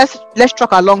let's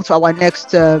truck along to our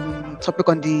next topic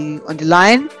on the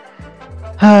line.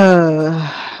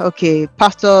 Okay,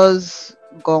 pastors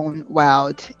gone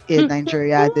wild in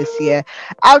Nigeria this year.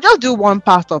 I'll just do one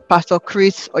pastor, Pastor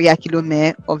Chris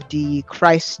Oyakilome of the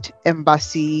Christ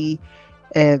Embassy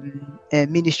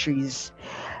Ministries,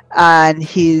 and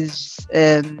his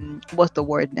what's the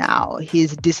word now?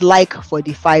 His dislike for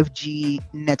the 5G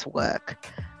network.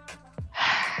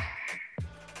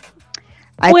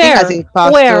 I think as a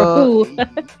Where, pastor, who?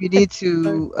 you need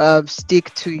to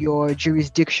stick to your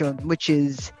jurisdiction, which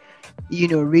is,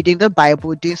 reading the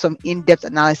Bible, doing some in-depth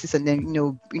analysis, and then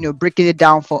breaking it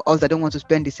down for us that don't want to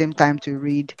spend the same time to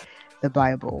read the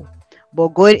Bible. But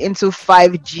going into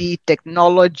 5G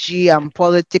technology and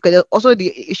politics, and also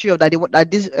the issue of that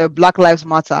this Black Lives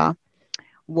Matter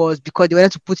was because they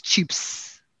wanted to put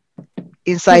chips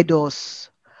inside us,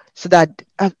 so that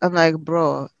I'm like,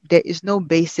 bro, there is no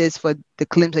basis for the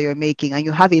claims that you're making, and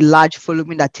you have a large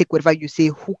following that take whatever you say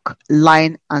hook,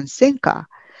 line, and sinker.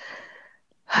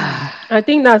 I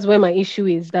think that's where my issue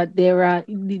is, that there are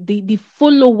the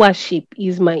followership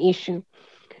is my issue.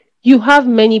 You have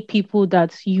many people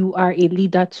that you are a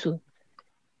leader to.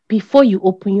 Before you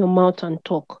open your mouth and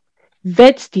talk,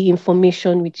 vet the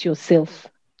information with yourself.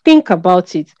 Think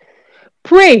about it.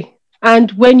 Pray.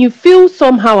 And when you feel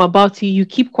somehow about it, you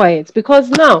keep quiet, because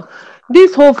now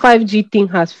this whole 5G thing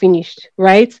has finished,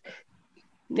 right?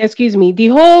 Excuse me. The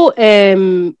whole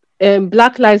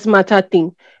Black Lives Matter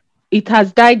thing, it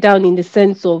has died down in the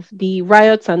sense of the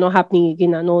riots are not happening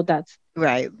again and all that.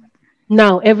 Right.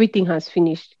 Now everything has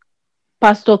finished.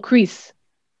 Pastor Chris,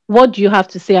 what do you have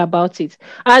to say about it?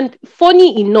 And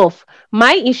funny enough,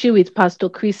 my issue with Pastor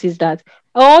Chris is that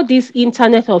all this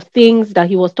Internet of Things that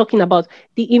he was talking about,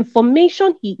 the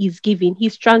information he is giving,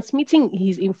 he's transmitting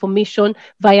his information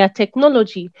via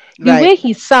technology. The Right. way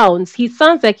he sounds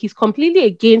like he's completely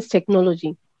against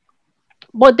technology.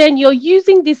 But then you're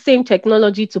using this same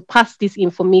technology to pass this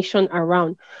information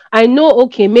around. I know,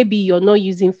 okay, maybe you're not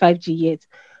using 5G yet,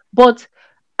 but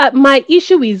my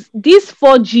issue is this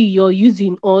 4G you're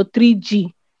using, or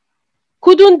 3G.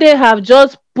 Couldn't they have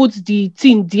just put the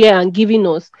thing there and given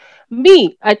us?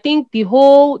 Me, I think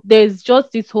there's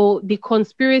just this whole, the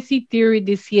conspiracy theory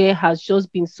this year has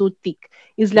just been so thick.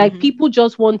 It's like Mm-hmm. people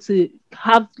just want to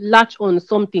have latch on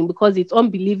something, because it's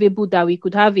unbelievable that we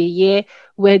could have a year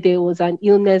where there was an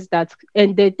illness that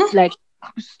ended, like,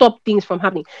 stop things from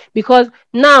happening. Because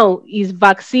now is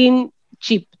vaccine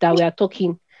chip that we are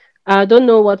talking. I don't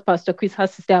know what Pastor Chris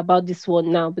has to say about this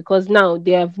one now, because now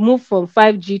they have moved from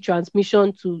 5G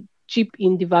transmission to chip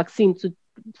in the vaccine to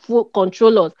full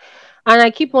control us. And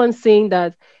I keep on saying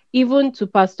that, even to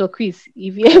Pastor Chris,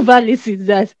 if you ever listen,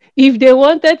 that if they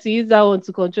wanted to use that one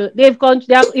to control, they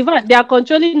are, in fact, they are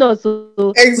controlling us. So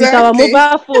with our mobile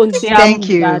Exactly. phones, they Thank are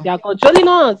you. controlling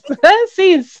us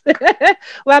since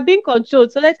we are being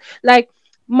controlled. So let's, like,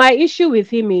 my issue with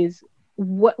him is,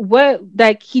 where,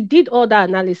 like, he did all that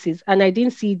analysis and I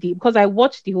didn't see the, because I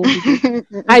watched the whole video.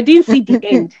 I didn't see the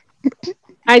end.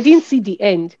 I didn't see the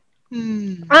end.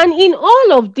 Hmm. And in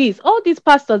all of this, all these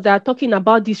pastors that are talking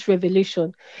about this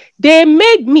revelation, they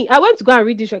made me. I went to go and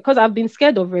read this because I've been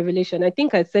scared of revelation. I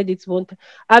think I said it one time.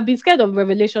 I've been scared of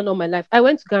revelation all my life. I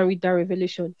went to go and read that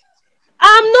revelation.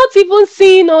 I'm not even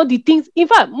seeing all the things. In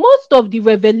fact, most of the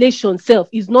revelation self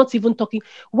is not even talking.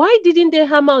 Why didn't they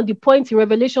hammer on the point in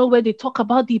Revelation where they talk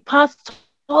about the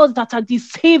pastors that are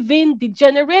deceiving the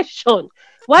generation?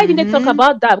 Why didn't they talk Mm-hmm.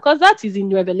 about that? Because that is in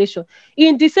Revelation.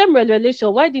 In the same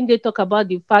Revelation, why didn't they talk about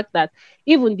the fact that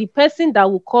even the person that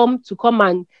will come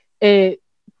and uh,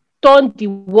 turn the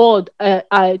world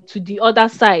to the other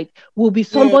side will be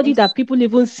somebody that Yes. people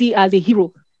even see as a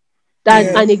hero, that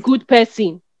and a Yes. good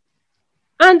person.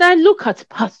 And I look at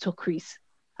Pastor Chris.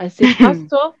 I say,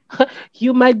 Pastor,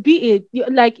 you might be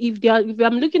like, if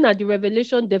I'm looking at the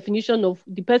revelation definition of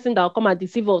the person that will come and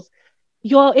deceive us,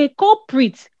 you're a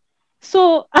culprit.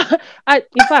 So,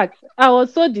 in fact, I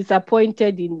was so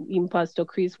disappointed in Pastor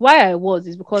Chris. Why I was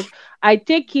is because I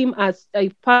take him as a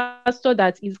pastor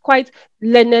that is quite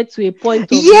learned to a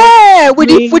point of not Yeah, with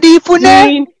the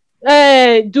fune.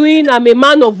 doing I'm a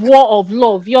man of war of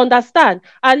love. You understand?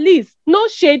 At least no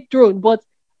shade thrown, but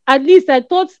at least I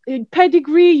thought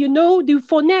pedigree, the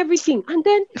fun everything, and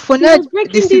then he Fune was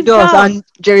breaking deceived this us, down. and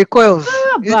Jerry Coils.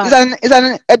 Abba, It's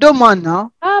an Edo man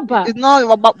now. Abba, It's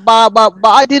not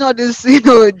but adding all this,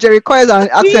 Jerry Coils and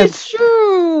it's accents.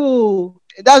 true.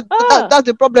 That's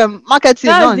the problem.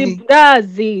 Marketing, no ni.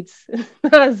 That's it.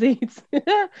 That's it.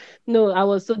 No, I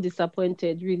was so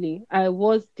disappointed, really. I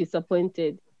was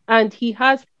disappointed. And he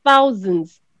has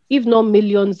thousands, if not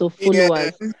millions of Yeah.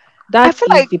 followers. I That feel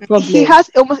is like the he problem. has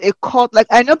almost a cult. Like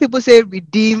I know people say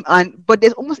redeem, and but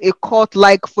there's almost a cult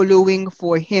like following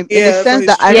for him in the Yeah, for sense his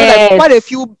that I know church. that quite a Yes,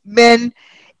 few men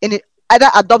in it either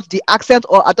adopt the accent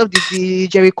or adopt the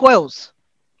Jerry Coils.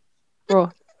 bro.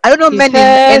 I don't know His men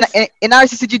hairs, in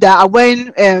RCCG that are wearing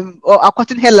or are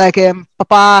cutting hair like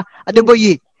Papa mm,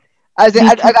 Adeboye. As in,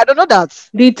 the I don't know that.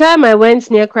 The time I went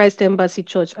near Christ Embassy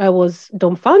Church, I was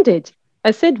dumbfounded.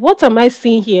 I said, "What am I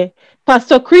seeing here?"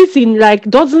 Pastor Chris in like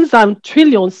dozens and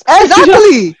trillions, just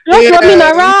Exactly. just roaming Yeah,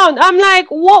 around. I'm like,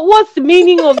 What's the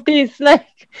meaning of this?" Like,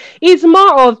 it's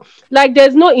more of like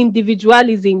there's no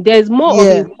individualism. There's more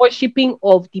of a Yeah. worshiping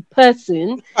of the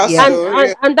person, Yeah. and pastor.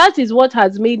 and Yeah, and that is what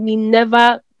has made me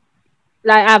never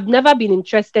like I've never been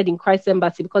interested in Christ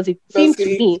Embassy because it that's seemed to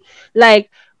a me like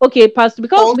okay, Pastor,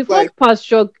 because cult before like.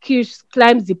 Pastor Kish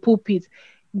climbs the pulpit,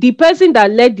 the person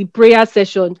that led the prayer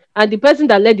session and the person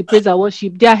that led the praise and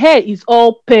worship, their hair is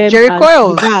all permed Jerry and to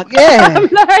the Coils. back. Yeah. I'm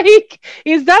like,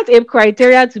 is that a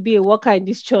criteria to be a worker in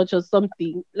this church or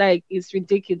something? Like, it's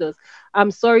ridiculous.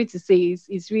 I'm sorry to say,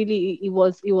 it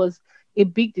was a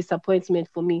big disappointment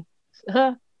for me.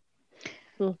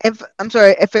 Hmm. If I'm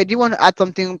sorry, if I do you want to add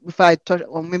something before I touch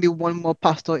on maybe one more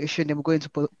pastor issue, then we'll go into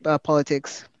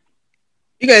politics.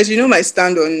 You guys, you know my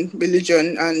stand on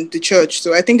religion and the church,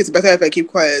 so I think it's better if I keep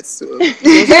quiet. So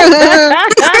just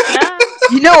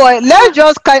You know what? Let's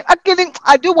just kind. Actually,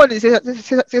 I do want to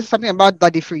say something about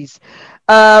Daddy Freeze.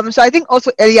 So I think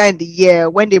also earlier in the year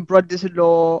when they brought this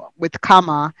law with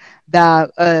Kama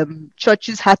that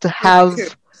churches had to okay.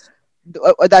 have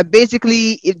that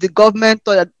basically if the government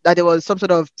thought that there was some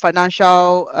sort of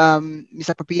financial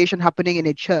misappropriation happening in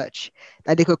a church,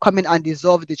 that they could come in and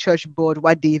dissolve the church board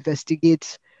while they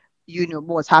investigate,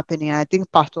 what's happening. And I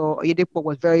think Pastor Oyedepo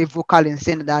was very vocal in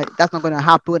saying that that's not going to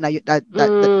happen,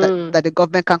 Mm, that the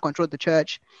government can't control the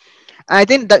church. And I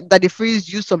think that the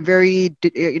freeze used some very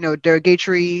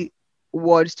derogatory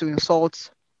words to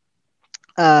insult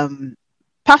um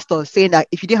pastors, saying that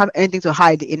if you didn't have anything to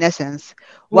hide, in essence,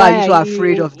 why are why you are so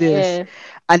afraid you? of this? Yeah.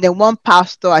 And then one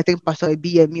pastor, I think Pastor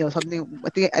BME or something,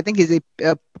 I think he's a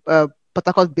Port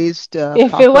Harcourt based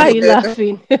If why pastor. are you Yeah,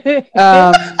 laughing?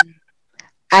 um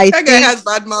I that guy think, has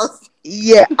bad mouth.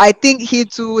 yeah, I think he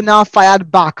too now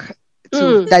fired back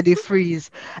to Mm, Daddy Freeze.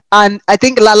 And I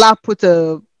think Lala put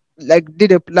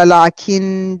did a Lala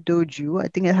Akin Doju, I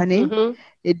think is her name. mm-hmm,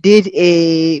 They did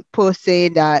a post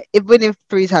saying that even if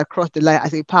Freeze had crossed the line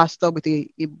as a pastor with a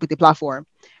platform,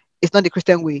 it's not the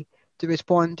Christian way to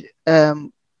respond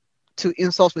to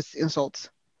insults with insults,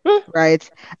 mm, right?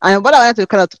 And what I wanted to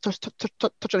kind of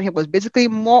touch on here was basically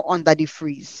more on Daddy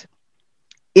Freeze,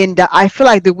 in that I feel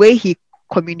like the way he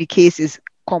communicates is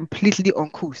completely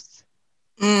uncouth,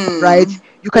 right? Mm,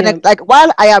 You can yeah. like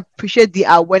while I appreciate the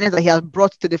awareness that he has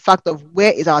brought to the fact of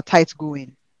where is our tithe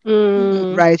going, Mm,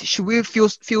 right? Should we feel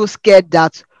scared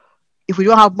that if we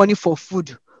don't have money for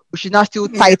food, we should not still yeah,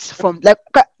 tithe from like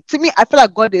to me, I feel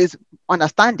like God is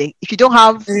understanding. If you don't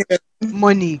have yeah,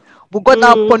 money, will God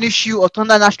now mm, punish you or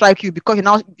thunder now strike you because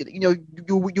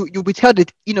you withheld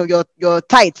it, your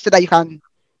tithe so that you can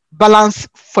balance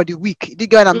for the week. Do you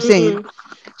get what I'm saying? mm.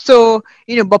 So,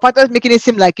 but Patrick is making it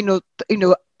seem like,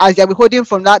 as you're withholding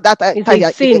from that It's time, a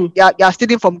sin. you're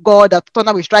stealing from God, that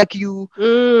thunder will strike you,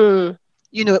 Mm,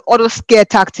 all those scare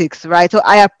tactics, right? So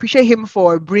I appreciate him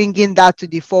for bringing that to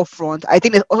the forefront. I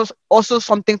think there's also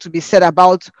something to be said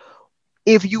about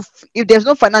if there's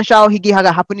no financial higi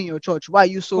haga happening in your church, why are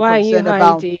you so why are you concerned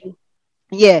about? hiding?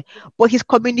 Yeah, but his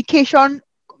communication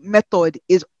method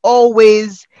is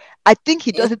always, I think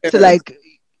he does it to yeah, like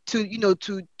to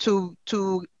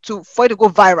for it to go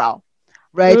viral,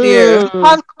 right? yeah, He Mm,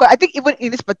 can't. I think even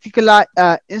in this particular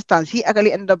instance, he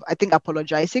actually ended up, I think,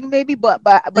 apologizing maybe. But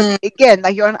mm, again,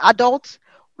 like you're an adult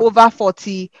over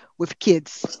 40 with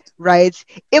kids, right?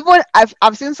 Even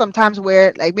I've seen sometimes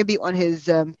where like maybe on his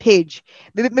page,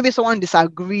 maybe someone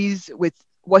disagrees with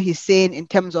what he's saying in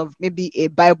terms of maybe a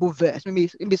Bible verse, maybe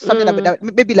something mm,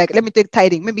 maybe like let me take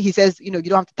tithing. Maybe he says, you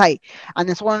don't have to tithe, and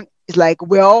then someone is like,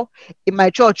 well, in my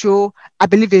church, oh, I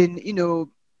believe in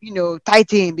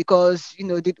tithing because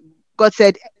God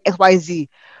said XYZ.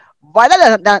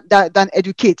 Rather than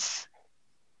educate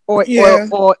yeah,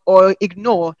 or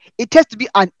ignore, it tends to be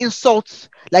an insult,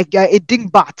 like you're a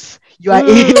dingbat. You are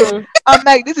a mm, I'm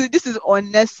like, this is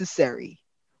unnecessary.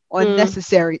 mm.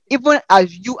 Unnecessary. Even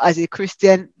as you as a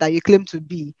Christian that you claim to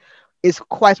be, is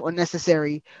quite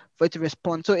unnecessary for it to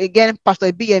respond. So again,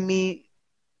 Pastor B and me,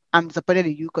 I'm disappointed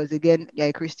in you because again, you're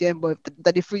a Christian, but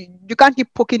that if you can't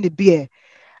keep poking the bear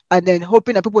and then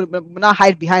hoping that people will not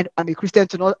hide behind I'm a Christian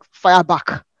to not fire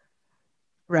back,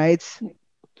 right?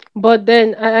 But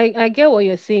then I get what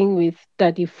you're saying with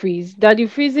Daddy Freeze. Daddy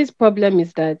Freeze's problem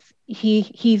is that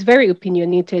he's very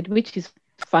opinionated, which is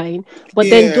fine. But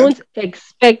then don't Yeah.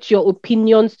 expect your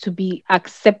opinions to be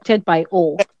accepted by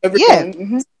all. Yeah. Everyone.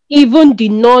 Hmm. Even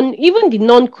the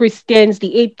non Christians,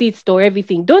 the atheists or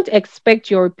everything, don't expect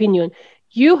your opinion.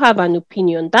 You have an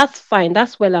opinion, that's fine,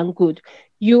 that's well and good.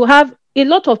 You have a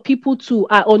lot of people too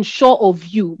are unsure of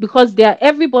you because they are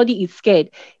everybody is scared.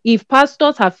 If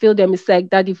pastors have failed them, it's like,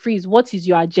 Daddy Freeze, what is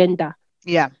your agenda?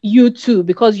 Yeah. You too,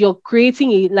 because you're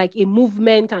creating a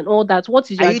movement and all that. What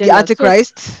is Are your you the agenda? So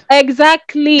Antichrist?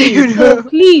 exactly. You So know?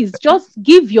 please just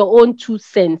give your own 2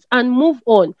 cents and move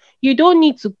on. You don't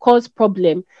need to cause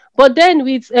problem. But then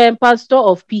with Pastor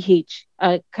of PH,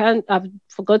 I've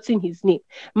forgotten his name.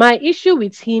 My issue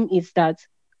with him is that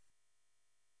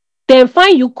then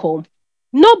find you come.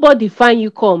 Nobody find you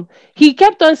come. He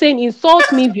kept on saying,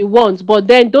 insult me if you want, but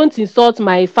then don't insult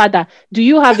my father. Do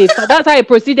you have a father? That's how he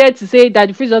proceeded to say that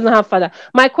the priest doesn't have father.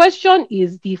 My question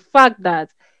is the fact that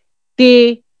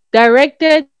they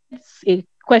directed a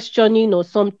questioning or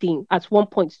something at one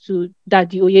point to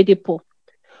Daddy Oyedepo.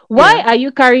 Why Yeah. are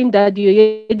you carrying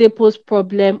Daddy Oyedepo's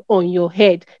problem on your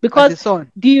head? Because As a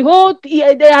son.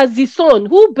 as the son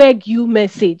who beg you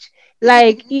message,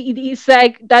 like it's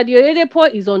like Daddy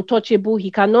Oyedepo is untouchable. He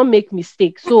cannot make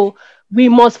mistakes. So we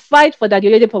must fight for Daddy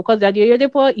Oyedepo because Daddy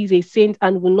Oyedepo is a saint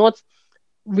and will not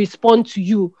respond to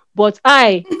you. But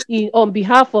on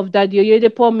behalf of Daddy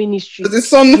Oyedepo Ministry, The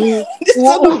son, will, the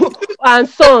son of and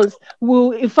sons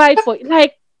will fight for.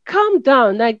 Like, calm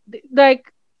down. Like,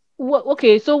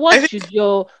 okay. So I what think should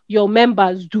your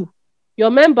members do?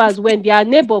 Your members, when their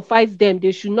neighbor fights them,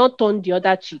 they should not turn the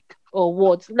other cheek or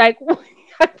what? Like, what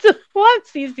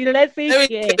is the lesson let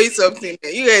me here? tell you something.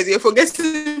 You guys, you're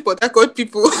forgetting Port Harcourt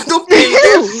people. Don't play with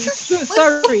them.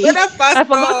 Sorry, Whether I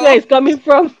forgot where pastor, it's coming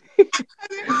from.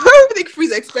 I think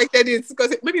Freeze expected it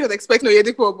because maybe he was expecting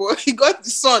Oyedepo, but he got the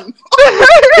son.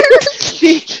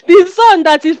 The son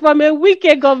that is from a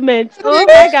wicked government. Oh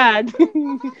my God.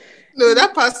 No,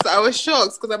 that pastor, I was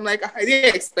shocked because I'm like, I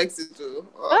didn't expect it to.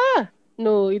 Ah,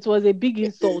 no, it was a big It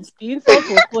insult. is. The insult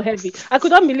was so heavy. I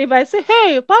could not believe it. I say,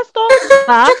 hey, Pastor,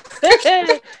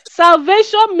 sir,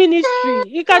 Salvation Ministry.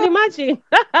 You can imagine.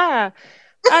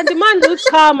 And the man looked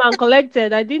calm and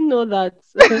collected. I didn't know that.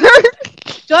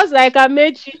 Just like I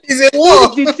made you, It's a who is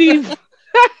war. the thief?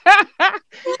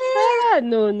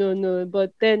 No, no, no.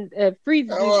 But then Freeze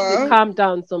needs to Wow. calm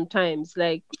down sometimes.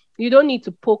 Like, you don't need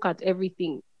to poke at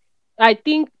everything. I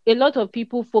think a lot of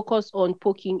people focus on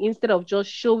poking instead of just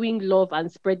showing love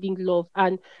and spreading love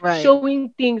and Right. showing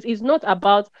things. It's not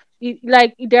about it,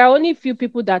 like there are only few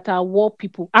people that are war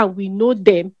people, and we know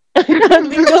them. And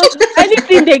we know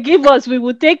anything they give us, we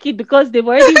will take it because they've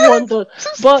already won us.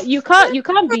 But you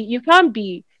can't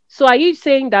be. So are you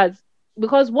saying that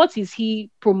because what is he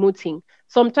promoting?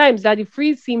 Sometimes that the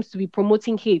free seems to be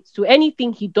promoting hate to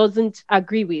anything he doesn't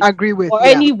agree with Agree with. or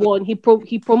Yeah. anyone he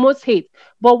promotes hate.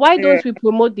 But why Yeah. don't we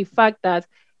promote the fact that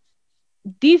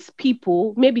these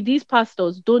people, maybe these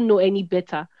pastors, don't know any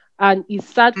better, and it's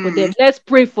sad for them. Mm. Let's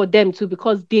pray for them too,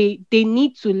 because they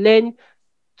need to learn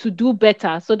to do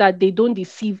better so that they don't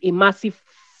deceive a massive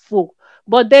foe.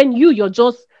 But then you're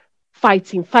just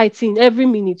fighting every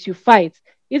minute you fight.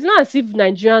 It's not as if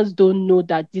Nigerians don't know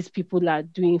that these people are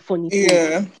doing funny things.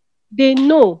 Yeah. They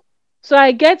know. So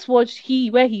I get where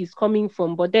he's coming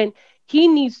from, but then he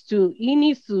needs to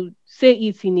say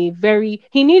it in a very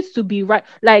he needs to be right.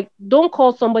 Like, don't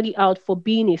call somebody out for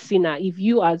being a sinner if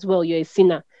you as well you're a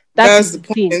sinner. That That's is the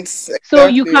the thing. point. So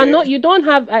you Exactly. cannot you don't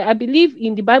have I believe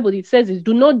in the Bible it says is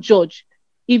do not judge.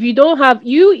 If you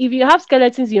have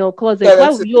skeletons in your closet, why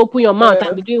would Skeleton. you open your mouth and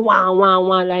Yeah. be doing one one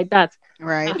one like that?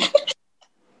 Right. Ah,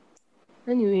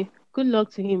 anyway, good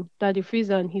luck to him, Daddy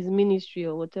Freezer and his ministry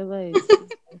or whatever is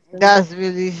concerning. That's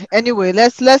really anyway.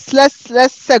 Let's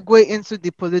segue into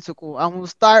the political, and we'll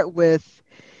start with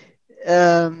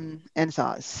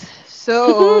NSAS.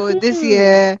 So this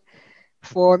year,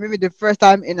 for maybe the first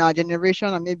time in our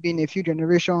generation, or maybe in a few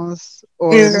generations,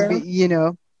 or maybe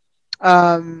Yeah.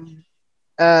 um,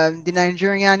 the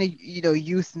Nigerian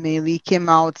youth mainly came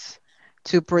out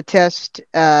to protest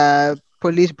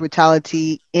police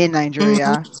brutality in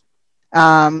Nigeria.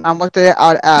 Mm-hmm. And worked it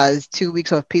out as 2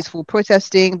 weeks of peaceful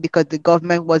protesting because the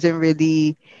government wasn't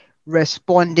really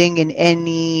responding in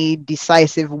any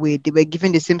decisive way. They were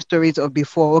giving the same stories of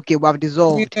before. Okay, we have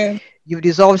dissolved. Yeah. You've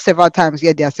dissolved several times,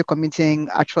 yet they are still committing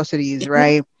atrocities, Mhm.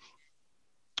 right?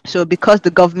 So because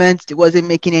the government wasn't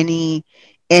making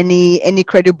any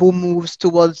credible moves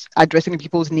towards addressing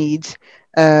people's needs,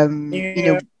 Yeah.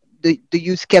 the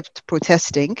youth kept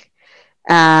protesting.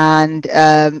 And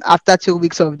after 2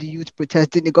 weeks of the youth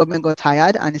protesting, the government got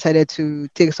tired and decided to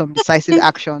take some decisive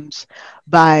actions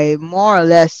by more or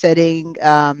less setting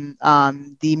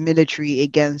the military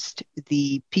against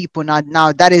the people.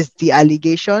 Now that is the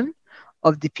allegation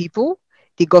of the people.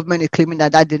 The government is claiming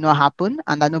that that did not happen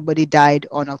and that nobody died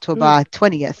on Mm, October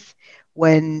 20th,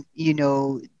 when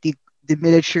the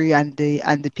military and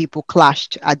the people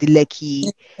clashed at the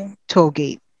Lekki toll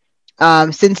gate.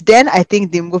 Since then, I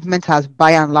think the movement has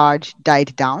by and large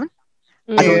died down.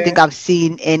 I don't mm, Yeah. think I've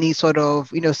seen any sort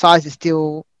of, SARS is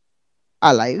still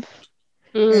alive.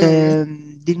 mm,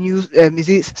 Mm. The news, is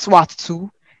it SWAT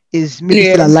too, is maybe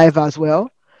still Yeah. alive as well.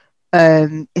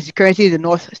 Insecurity in the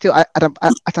north still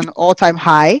at an all-time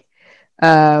high.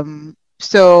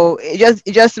 So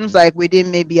it just seems like we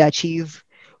didn't maybe achieve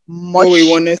What we much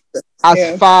wanted. as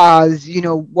Yeah. far as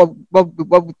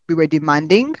what we were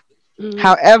demanding. mm,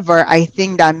 However, I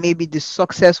think that maybe the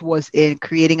success was in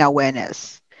creating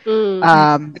awareness.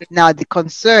 mm, Now the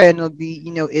concern will be,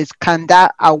 is can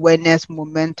that awareness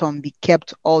momentum be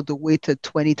kept all the way to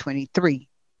 2023?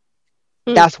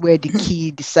 mm. That's where the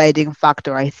key deciding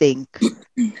factor, I think,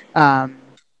 um,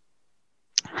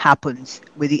 happens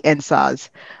with the NSARS.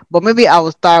 But maybe I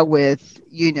will start with,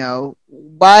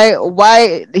 why,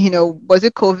 was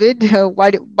it COVID?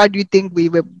 Why do you think we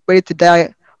were ready to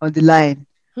die on the line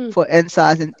Mm. for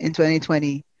NSARS in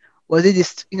 2020? Was it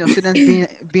this, students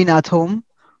being at home?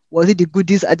 Was it the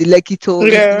goodies at the Lekki toll?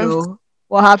 Yeah.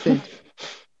 What happened?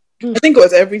 I think it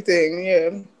was everything. Yeah.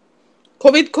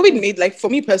 COVID made, like, for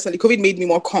me personally, COVID made me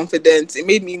more confident. It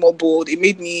made me more bold. It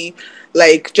made me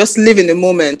like just live in the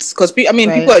moment. Because I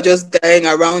mean, people Right. are just dying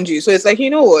around you. So it's like, you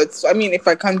know what? I mean, if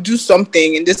I can do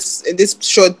something in this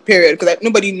short period, because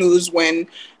nobody knows when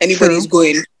anybody's True.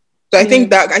 going. So Yeah.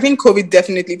 I think COVID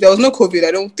definitely. If there was no COVID,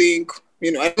 I don't think,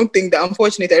 I don't think that.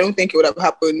 Unfortunately, I don't think it would have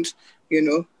happened. You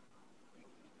know.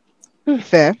 Mm.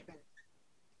 Fair.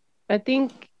 I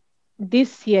think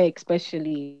this year,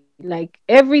 especially, like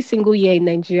every single year in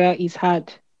Nigeria is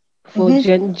hard for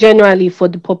generally for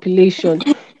the population.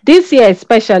 This year,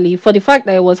 especially for the fact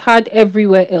that it was hard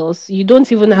everywhere else, you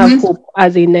don't even have hope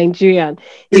as a Nigerian.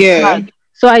 It's Yeah. hard.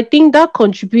 So I think that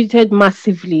contributed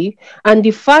massively, and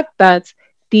the fact that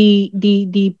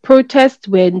the protests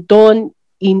were done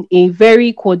in a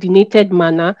very coordinated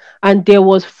manner, and there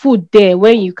was food there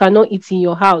when you cannot eat in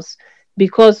your house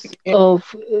because Yeah.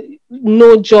 of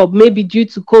no job, maybe due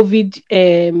to COVID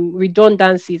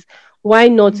redundancies. Why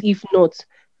not if not,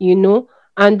 you know?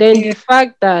 And then the Yeah.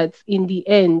 fact that in the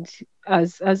end,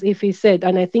 as Ife said,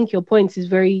 and I think your point is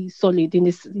very solid in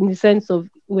this, in the sense of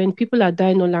when people are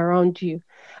dying all around you.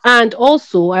 And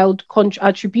also I would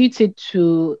attribute it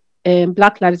to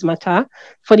Black Lives Matter,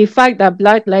 for the fact that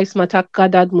Black Lives Matter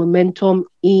gathered momentum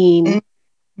in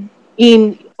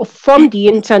from the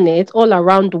internet all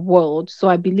around the world. So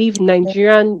I believe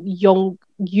Nigerian young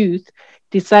youth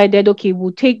decided, okay,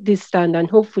 we'll take this stand and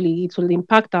hopefully it will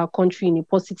impact our country in a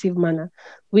positive manner.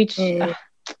 Which Mm.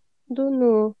 don't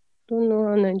know, don't know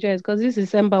how Nigeria is, because this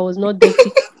December was not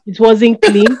dirty. It wasn't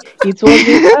clean. It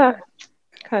wasn't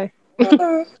okay.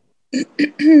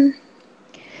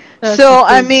 That's the So,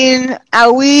 I thing. mean,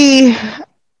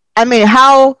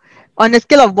 how, on a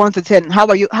scale of 1 to 10, how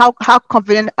are you? How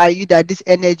confident are you that this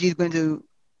energy is going to,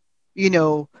 you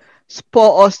know,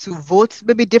 spur us to vote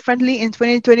maybe differently in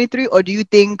 2023? Or do you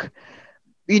think,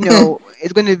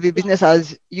 it's going to be business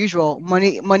as usual?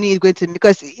 Money is going to,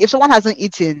 because if someone hasn't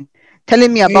eaten,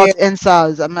 telling me Yeah. about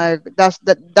NSAS, I'm like,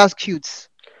 that's cute.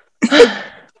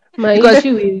 My Because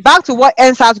issue is back to what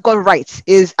NSAS got right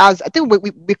is, as I think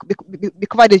we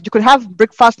covered it, you could have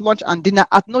breakfast, lunch, and dinner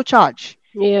at no charge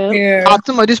yeah. Yeah. at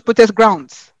some of these protest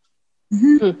grounds.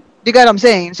 Hmm. You get what I'm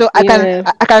saying? So I can Yeah.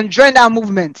 I can join that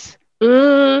movement.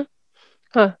 Mm.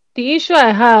 Huh. The issue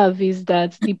I have is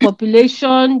that the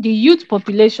population, the youth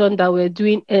population that were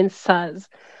doing NSAS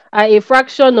are a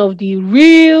fraction of the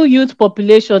real youth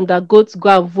population that go to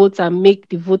go and vote and make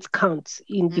the vote count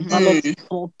in the Hmm. ballot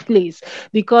or place.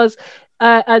 Because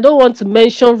I don't want to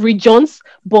mention regions,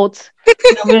 but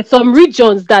there were some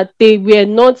regions that they were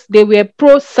not, they were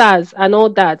pro SARS and all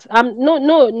that. I'm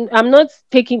not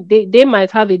taking, they might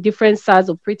have a different SARS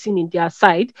operating in their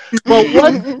side, but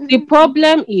what the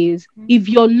problem is, if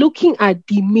you're looking at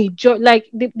the major, like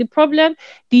the problem,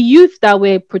 the youth that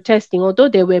were protesting, although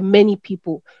there were many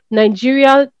people,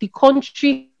 Nigeria, the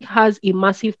country has a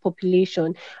massive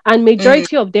population, and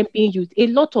majority of them being youth, a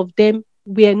lot of them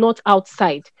were not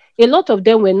outside. a lot of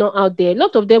them were not out there. A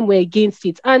lot of them were against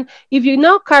it. And if you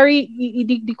now carry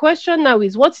the question now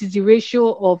is, what is the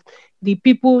ratio of the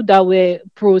people that were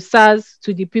pro SARS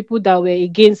to the people that were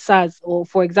against SARS, or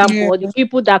for example, Yeah. or the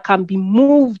people that can be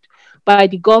moved by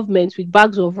the government with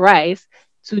bags of rice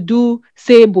to do,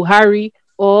 say, Buhari,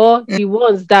 or the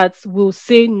ones that will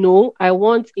say, no, I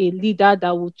want a leader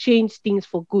that will change things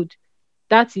for good.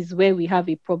 That is where we have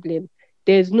a problem.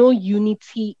 There's no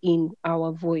unity in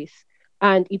our voice.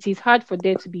 And it is hard for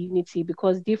there to be unity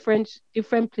because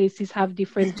different places have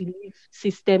different belief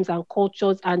systems and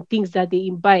cultures and things that they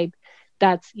imbibe,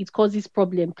 that it causes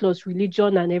problem, plus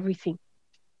religion and everything.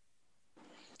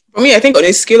 For me, I think on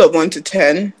a scale of 1 to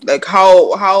 10, like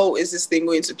how is this thing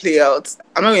going to play out?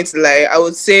 I'm not going to lie. I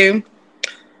would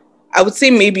say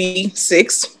maybe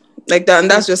 6, like that, and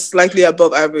Mm. that's just slightly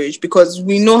above average because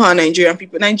we know how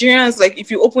Nigerians, like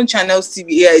if you open channels,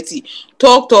 TV, AIT,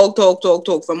 talk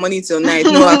from morning till night,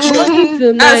 no From action. morning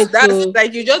till night. That's So,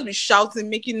 like you just be shouting,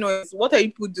 making noise. What are you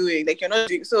people doing? Like you're not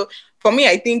doing. So for me,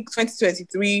 I think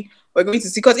 2023 we're going to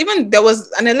see, because even there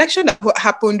was an election that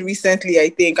happened recently, I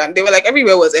think, and they were like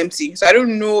everywhere was empty. So I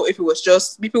don't know if it was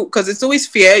just people, because it's always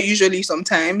fear usually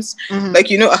sometimes, Mhm. like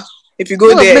if you I go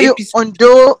think it was there, maybe APC.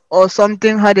 Ondo or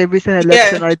something had a recent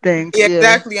Yeah, election, I think. yeah, Yeah.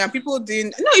 exactly. And people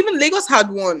didn't. No, even Lagos had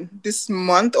one this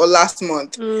month or last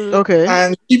month, mm. Okay.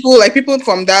 and people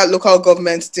from that local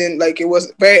government didn't, like, it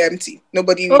was very empty.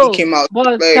 Nobody really Oh, came out.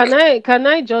 but Like, can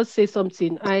I just say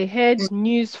something? I heard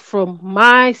news from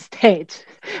my state,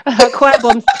 Akwa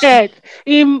Ibom state.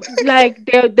 In like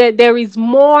there is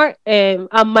more and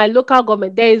my local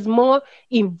government, there is more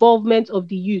involvement of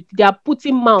the youth. They are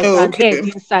putting mouth oh, and head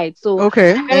okay, inside. So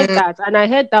Okay. I heard that, and I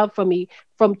heard that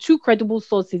from two credible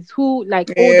sources who,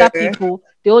 like, older yeah, people,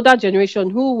 the older generation,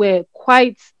 who were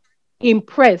quite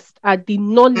impressed at the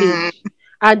knowledge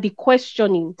and the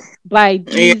questioning by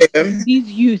yeah,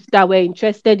 these youth that were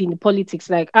interested in the politics,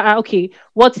 like, okay,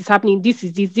 what is happening, this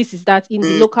is that in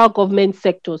the mm, local government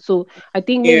sector. So I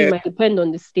think maybe it yeah. might depend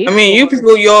on the I state, mean,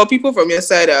 but your people from your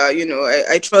side are,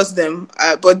 I trust them.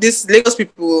 But this Lagos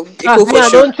people, Eco me, for I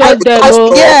sure. don't trust them.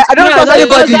 Oh, Yeah, I me, don't I trust don't Lagos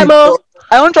trust them. anybody. Oh, people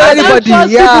I don't trust I as don't anybody.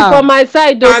 trust people Yeah. from my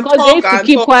side though, and because they talk used to and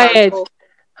keep talk and quiet. talk.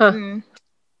 Huh. Mm,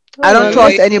 I Oh don't well,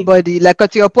 trust like, let's see. anybody. Like,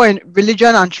 to your point,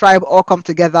 religion and tribe all come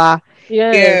together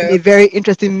in Yes, yeah, a very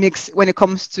interesting mix when it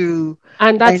comes to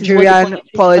and that is what the Nigerian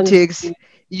politicians politics. do.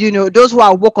 Those who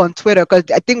are woke on Twitter, because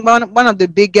I think one of the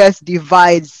biggest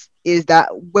divides is that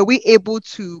were we able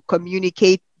to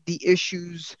communicate the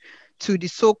issues to the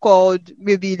so-called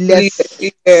maybe yeah,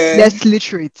 less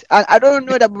literate, and I don't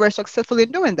know that we were successful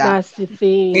in doing that. That's the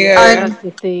thing. yeah. And That's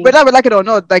the thing. whether we like it or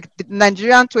not, like, the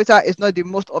Nigerian Twitter is not the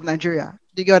most of Nigeria.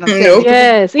 Do you get what I'm saying? Nope.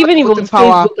 Yes, even if it Voting was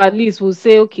power, Facebook, at least we'll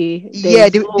say, okay, yeah, there's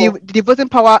the, more. the, the voting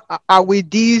power are with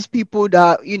these people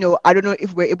that, I don't know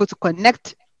if we're able to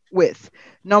connect with.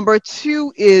 Number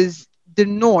two is the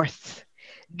North.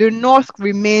 The North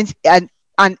remains an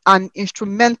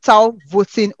instrumental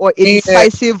voting or a Yeah.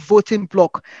 decisive voting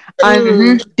bloc, and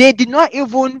Mm-hmm. Mm. they did not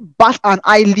even bat an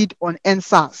eyelid on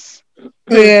NSAS.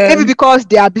 Maybe Yeah. because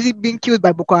they are busy being killed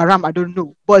by Boko Haram, I don't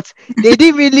know. But they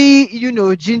didn't really,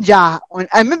 ginger on,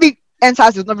 and maybe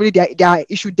NSAS is not really their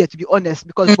issue there, to be honest,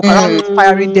 because Boko Haram Mm, is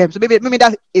firing Mm. them. So maybe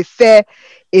that's a fair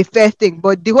thing.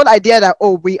 But the whole idea that,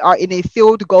 oh, we are in a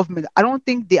failed government, I don't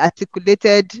think they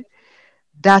articulated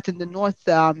that in the North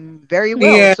very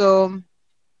well. yeah. So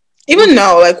we'll Even see.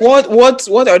 now, like,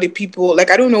 what are the people, like?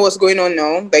 I don't know what's going on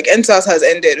now. Like, NSAS has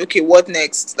ended. Okay, what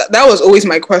next? That was always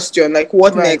my question. Like,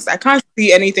 what Right. next? I can't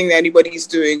see anything that anybody's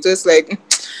doing. So it's like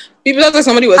people. That's like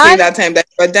somebody was saying And that time that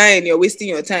you're dying, you're wasting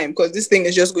your time because this thing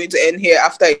is just going to end here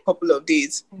after a couple of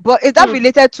days. but is that Mm.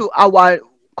 related to our,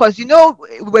 because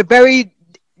we're very,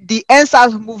 the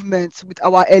NSAS movement with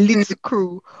our Mm, elite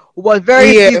crew was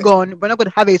very yeah, big on, we're not going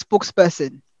to have a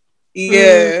spokesperson.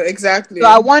 Mm. yeah, So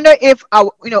I exactly. wonder if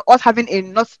our, us having a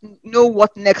not know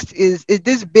what next is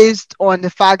this based on the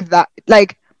fact that,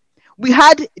 like, we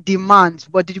had demands,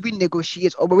 but did we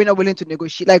negotiate, or were we not willing to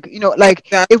negotiate? Like, like,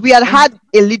 if we had Exactly. had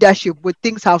a leadership, would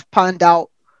things have panned out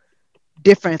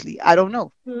differently? I don't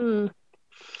know. Mm.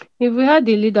 If we had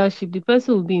the leadership, the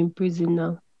person would be in prison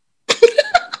now.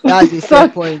 That's a fair So,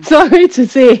 point. sorry to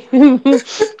say,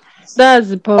 that's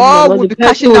the problem. Or Or would the be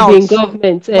person cashing will be out, in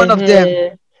government, one of them.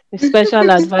 a special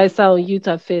advisor on youth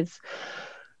affairs.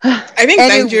 I think Anyway,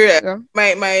 Nigeria, yeah.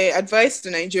 my advice to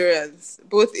Nigerians,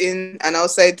 both in and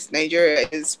outside Nigeria,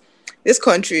 is this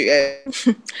country, if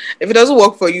it doesn't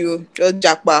work for you, just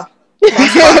jackpot.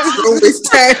 Fast, fast. Don't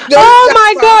waste time. Just Oh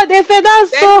my jackpot. God, they said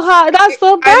that's Then, so hard. That's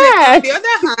so and then bad.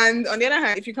 on the other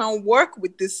hand, if you can work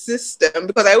with the system,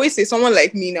 because I always say someone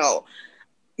like me now,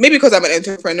 maybe because I'm an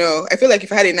entrepreneur, I feel like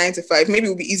if I had a 9 to 5, maybe it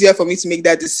would be easier for me to make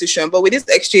that decision. But with this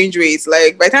exchange rates,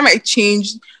 like by the time I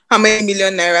change how many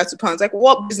million naira to pounds, like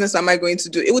what business am I going to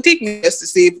do? It would take me just to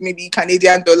save maybe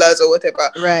Canadian dollars or whatever.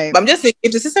 Right. But I'm just saying,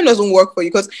 if the system doesn't work for you,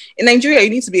 because in Nigeria, you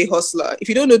need to be a hustler. If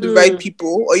you don't know the right Mm,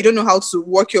 people or you don't know how to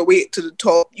work your way to the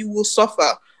top, you will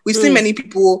suffer. We've seen mm, many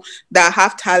people that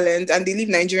have talent and they leave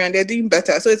Nigeria and they're doing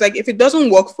better. So it's like if it doesn't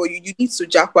work for you, you need to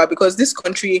jackpot, because this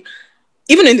country,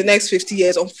 even in the next 50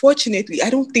 years, unfortunately, I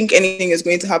don't think anything is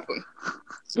going to happen.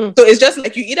 mm. So it's just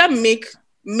like you either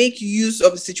make use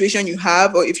of the situation you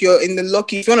have, or if you're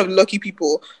one of the lucky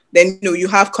people, then you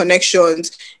have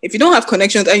connections. If you don't have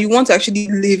connections and you want to actually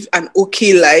live an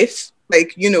okay life,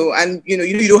 like and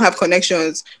you don't have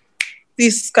connections,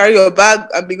 please carry your bag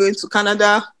and be going to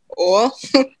Canada, or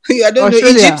I don't know, Australia.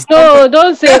 Egypt. No,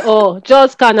 don't say oh,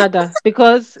 just Canada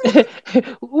because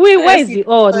we where is Honestly, the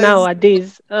oh because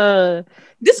nowadays?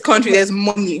 this country there's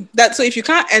money that, so if you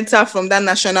can't enter from that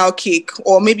national cake,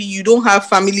 or maybe you don't have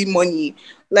family money,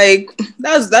 like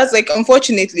that's like,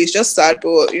 unfortunately, it's just sad,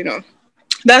 but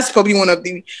that's probably one of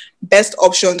the best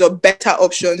options or better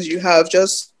options you have.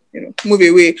 Just move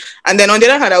away. And then on the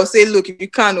other hand, I would say, look, if you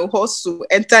can, hustle,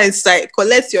 enter inside,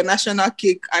 collect your national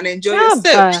cake and enjoy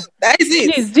yourself. Abba, That is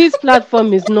it. please, this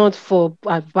platform is not for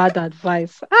bad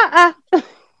advice. Ah.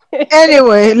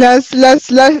 Anyway, let's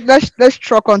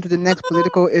truck on to the next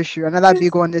political issue. Another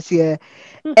big one this year.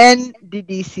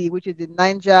 NDDC, which is the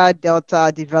Niger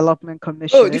Delta Development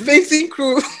Oh, the Commission, fencing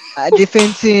crew.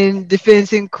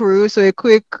 defending crew. So a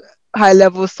quick high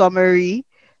level summary.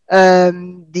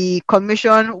 The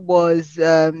commission was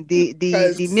the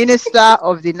Because minister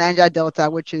of the Niger Delta,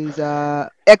 which is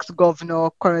ex governor,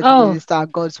 current Oh, minister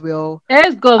Godswill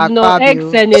ex-governor, Akpabio.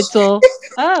 ex-senator.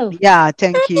 Oh, Yeah,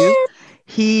 thank you.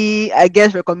 He, I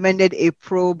guess, recommended a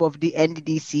probe of the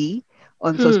NDDC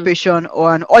on hmm, suspicion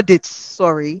or an audit,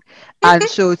 sorry. And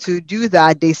so to do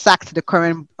that, they sacked the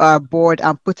current board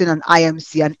and put in an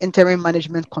IMC, an interim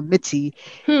management committee,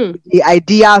 hmm, with the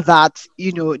idea that,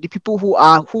 the people who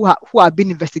are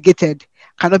being investigated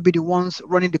cannot be the ones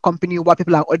running the company while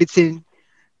people are auditing,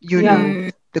 yeah,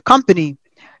 the company.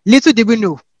 Little did we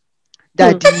know hmm,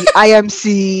 that the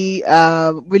IMC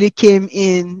really came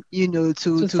in,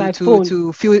 to siphon.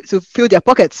 to fill their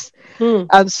pockets. Hmm,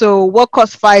 And so what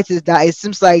caused fight is that it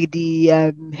seems like the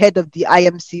head of the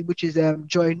IMC, which is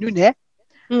Joy Nune,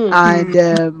 hmm, and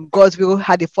Godswill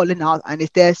had a falling out, and they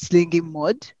started slinging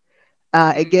mud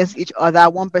against each other.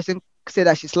 One person said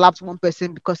that she slapped one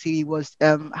person because he was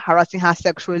harassing her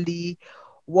sexually.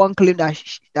 One claimed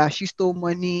that she stole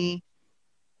money,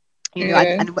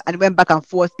 yeah. and went back and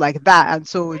forth like that. And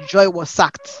so Joy was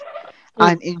sacked. hmm,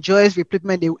 And in Joy's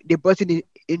replacement, they brought in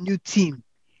a new team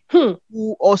hmm,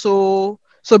 who also,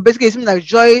 so basically it seems like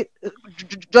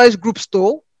Joy's group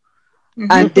stole,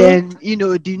 and hmm. then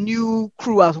the new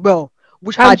crew as well,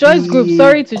 which And had Joyce Group,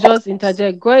 sorry to just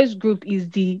interject. Joyce Group is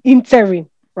the interim,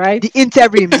 right? the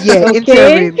interim, yeah, Okay,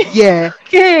 interim, yeah.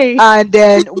 okay. And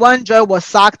then one Joy was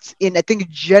sacked in, I think,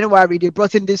 January. They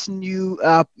brought in this new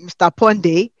Mr.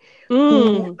 Ponde, who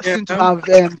Hmm, seemed to Yeah.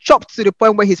 have chopped to the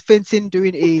point where he's fainting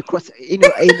during a cross,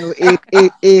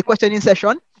 a questioning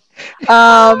session.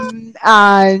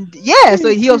 And yeah, so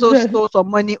he also Jesus. stole some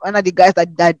money under the guys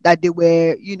that they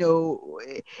were,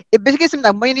 it basically seemed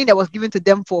like money that was given to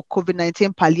them for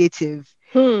COVID-19 palliative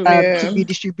Hmm, to Yeah. be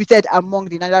distributed among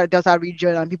the Niger Delta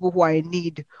region and people who are in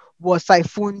need was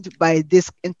siphoned by this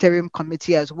interim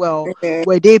committee as well, Yeah.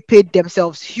 where they paid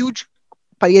themselves huge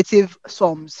palliative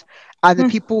sums, and the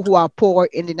people who are poor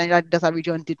in the Niger Delta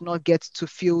region did not get to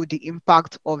feel the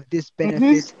impact of this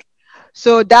Mm-hmm. benefit.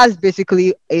 So that's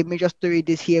basically a major story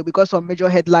this year. We got some major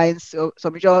headlines, so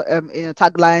some major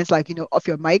taglines like off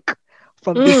your mic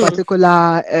from this hmm,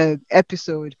 particular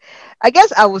episode. I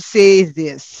guess I would say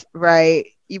this, right?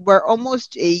 We're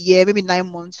almost a year, maybe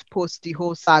 9 months post the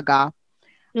whole saga,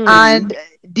 hmm. and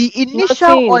the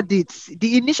initial Nothing. audits, I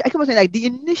keep on saying, like, the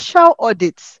initial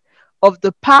audits of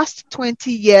the past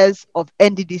 20 years of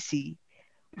NDDC,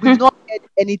 we've not heard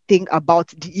anything about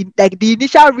the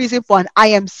initial reason for an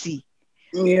IMC.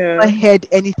 Not Yeah. heard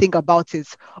anything about it.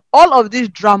 All of this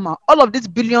drama, all of these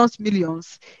billions,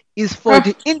 millions, is for Ah,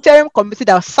 the interim committee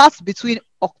that sat between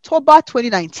October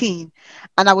 2019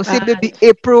 and I would say maybe And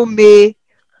April, May,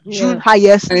 June yeah.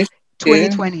 highest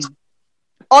yeah. 2020.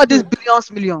 All these Hmm,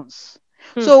 billions, millions.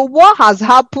 hmm. So what has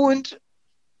happened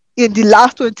in the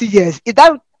last 20 years?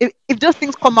 If those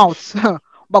things come out,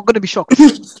 we're gonna be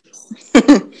shocked.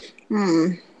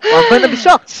 Hmm. We're gonna be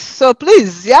shocked. So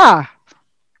please, yeah.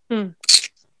 Hmm.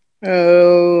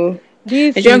 Oh,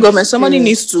 This Nigerian is government, somebody serious.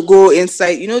 needs to go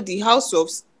inside, the House of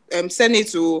Senate,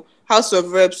 to House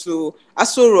of Reps to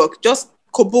Aso Rock, just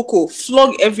Koboko,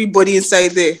 flog everybody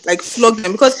inside there, like flog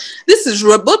them, because this is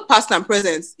both past and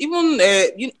present. Even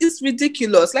it's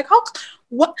ridiculous. Like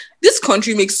what this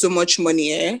country makes so much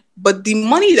money, but the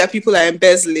money that people are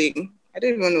embezzling, I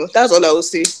don't even know. That's all I will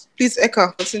say. Please,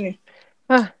 Eka, continue.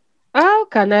 Ah, how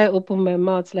can I open my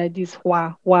mouth like this?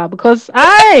 Wow, wow. Because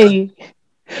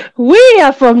we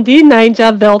are from the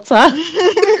Niger Delta.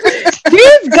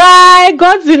 This guy,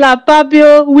 Godzilla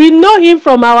Pabio, we know him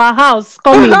from our house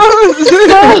coming. So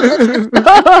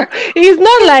it's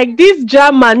not like this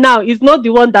German now is not the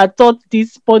one that taught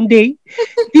this Ponde.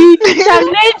 The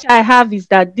challenge I have is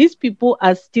that these people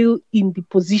are still in the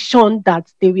position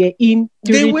that they were in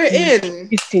They during were the in.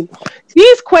 this thing.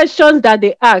 These questions that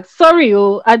they ask, sorry,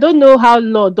 I don't know how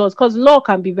law does, because law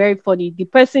can be very funny. The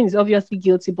person is obviously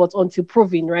guilty, but until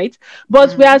proven, right?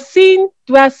 But Mhm.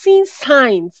 we are seeing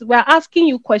signs. We are asking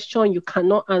you question you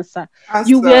cannot answer.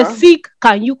 You were Answer. sick.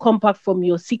 Can you come back from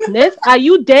your sickness? Are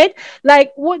you dead?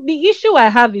 Like, what the issue I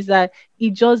have is that it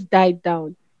just died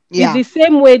down. It's Yeah. the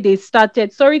same way they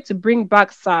started. Sorry to bring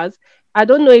back SARS. I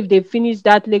don't know if they finished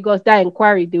that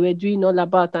inquiry they were doing all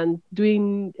about and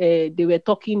doing. They were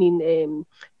talking in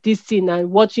this thing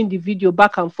and watching the video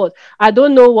back and forth. I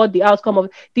don't know what the outcome of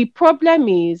the problem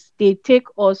is. They take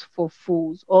us for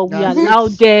fools, or we That's it. allow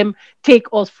them take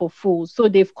us for fools. So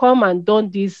they've come and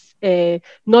done this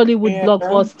Nollywood Yeah.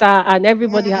 blockbuster, and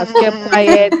everybody has kept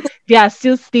quiet. Mm. They are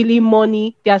still stealing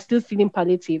money. They are still stealing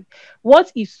palliative.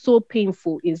 What is so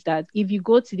painful is that if you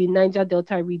go to the Niger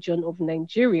Delta region of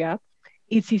Nigeria,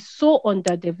 it is so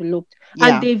underdeveloped,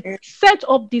 and Yeah. they've set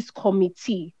up this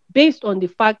committee based on the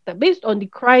fact that, based on the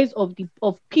cries of the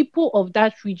of people of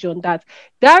that region, that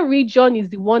that region is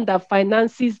the one that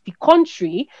finances the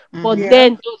country, but Mhm. Yeah.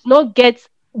 then does not get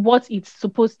what it's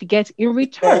supposed to get in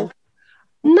return.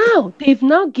 Then. Now they've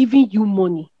now given you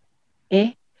money,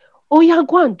 eh? Oh yeah,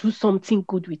 go and do something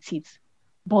good with it.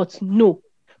 But no,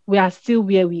 we are still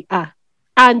where we are.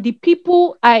 And the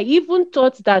people, I even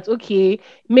thought that, okay,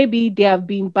 maybe they have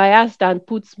been biased and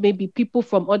put maybe people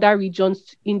from other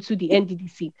regions into the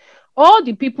NDDC. All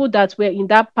the people that were in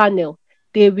that panel,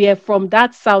 they were from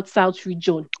that South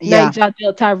region, Yeah. Niger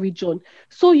Delta region.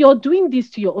 So you're doing this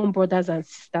to your own brothers and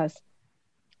sisters.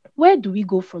 Where do we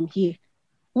go from here?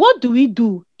 What do we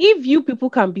do if you people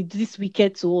can be this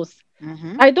wicked to us?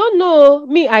 Mhm. I don't know.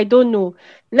 Me, I don't know.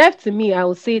 Left to me, I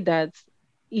will say that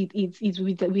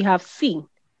we have seen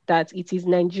that it is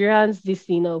Nigerians this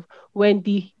thing of when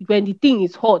the thing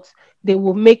is hot, they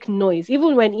will make noise.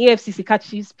 Even when EFCC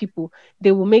catches people,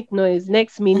 they will make noise.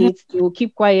 Next Mhm. minute, they will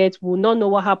keep quiet, will not know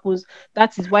what happens.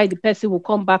 That is why the person will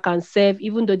come back and serve,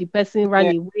 even though the person ran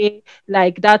Yeah. away,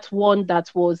 like that one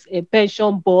that was a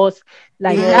pension boss,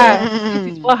 like Yeah. that.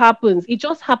 This is Mm. what happens. It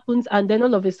just happens, and then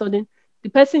all of a sudden the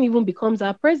person even becomes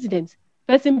our president,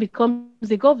 person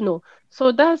becomes a governor.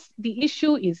 So that's the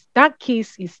issue. Is that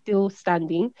case is still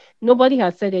standing. Nobody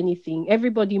has said anything.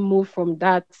 Everybody moved from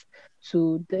that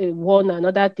to the one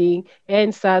another thing.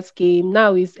 NSAS came,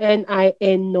 now is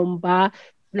NIN number,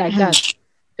 like that.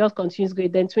 Just continues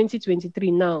going. Then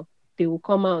 2023 now they will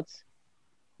come out.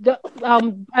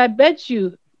 I bet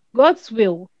you God's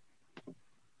will,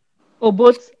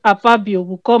 Obot Apabio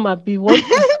will come and be want to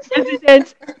be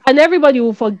president, and everybody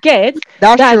will forget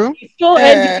That's that true. he stole Uh,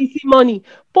 NDDC money.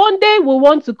 Ponde will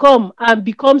want to come and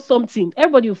become something.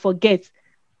 Everybody will forget.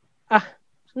 Ah,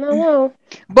 now well,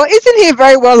 But isn't he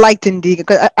very well liked in the?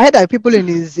 Because I heard that people in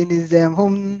his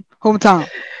hometown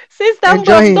sister,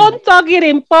 enjoy him. don't talk it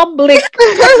in public.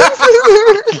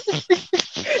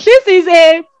 This is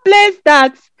a place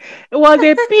that was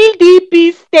a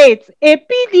PDP state, a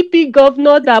PDP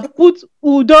governor that put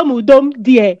Udom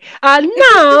there, and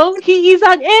now he is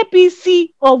an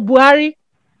APC of Buhari.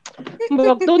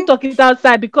 But don't talk it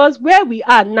outside, because where we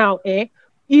are now, in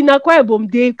Akwa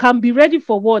Ibom, they can be ready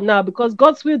for war now because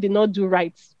God's will did not do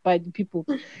right by the people.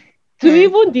 To hmm,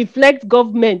 even deflect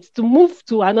government to move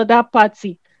to another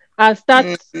party and start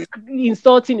hmm.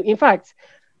 insulting. In fact,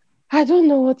 I don't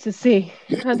know what to say.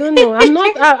 I don't know. I'm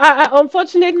not.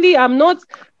 Unfortunately, I'm not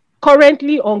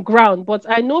currently on ground, but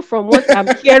I know from what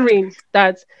I'm hearing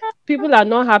that people are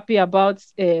not happy about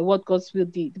what Godswill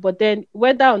did. But then,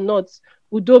 whether or not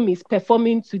Udom is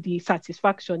performing to the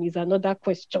satisfaction is another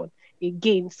question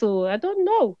again. So I don't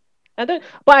know. I don't.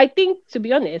 But I think, to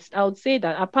be honest, I would say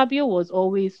that Apabio was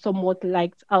always somewhat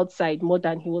liked outside more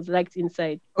than he was liked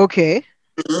inside. Okay.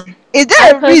 Is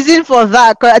I there a pers- reason for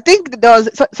that? Because I think there was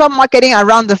some marketing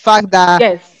around the fact that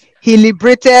yes. he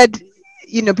liberated,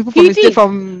 people from He his state did.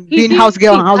 from He being house did.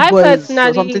 girl and See, houseboys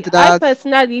or something to that.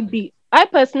 I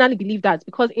personally believe that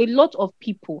because a lot of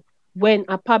people when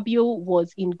Apabio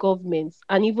was in government,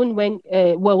 and even when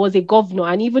well, was a governor,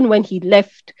 and even when he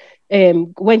left,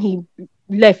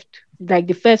 like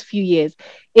the first few years,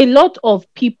 a lot of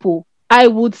people, I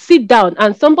would sit down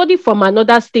and somebody from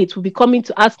another state would be coming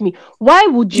to ask me, why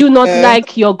would you not Yeah.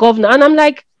 like your governor? And I'm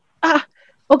like, ah,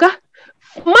 okay,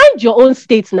 mind your own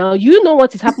state now. You know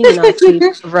what is happening in our state.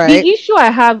 Right. The issue I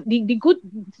have, the good,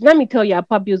 let me tell you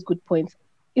Apabio's good points.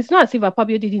 It's not as if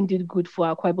Apabio didn't do good for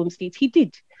our Kwabum state. He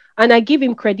did. And I give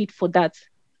him credit for that.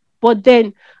 But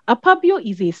then Apabio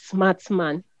is a smart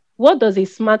man. What does a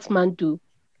smart man do?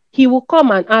 He will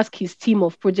come and ask his team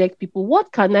of project people,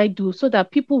 what can I do so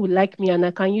that people will like me and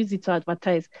I can use it to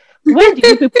advertise? When did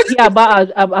you people hear about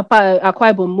Akwa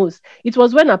Ibom most? It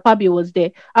was when Apabio was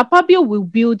there. Apabio will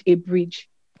build a bridge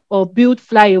or build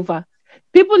flyover.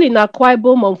 People in Akwa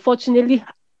Ibom, unfortunately,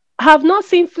 have not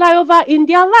seen flyover in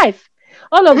their life.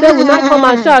 All of them will now come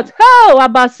and shout, "Oh,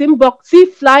 Abasimbok, see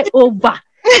flyover.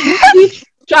 You see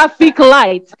traffic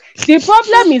light." The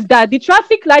problem is that the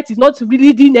traffic light is not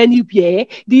leading anywhere.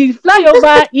 The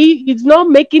flyover is not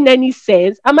making any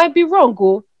sense. I might be wrong,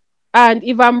 oh. And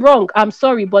if I'm wrong, I'm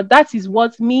sorry, but that is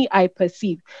what me I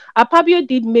perceive. Apabio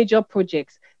did major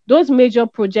projects. Those major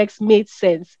projects made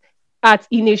sense at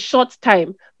in a short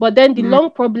time. But then the Mm,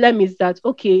 long problem is that,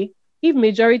 okay, if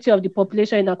majority of the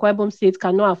population in Akwa Ibom State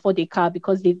cannot afford a car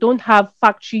because they don't have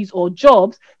factories or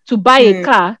jobs to buy a Mm,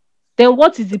 car, then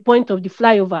what is the point of the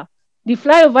flyover? The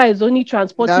flyover is only that's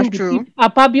transporting the true. people,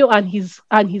 Apabio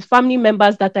and his family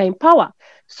members that are in power.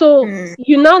 So mm,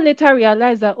 you now later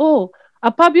realize that, oh,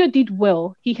 Apabio did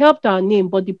well. He helped our name,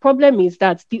 but the problem is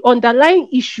that the underlying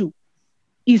issue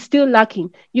is still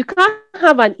lacking. You can't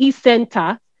have an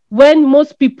e-center when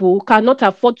most people cannot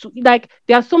afford to, like,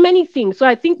 there are so many things. So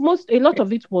I think a lot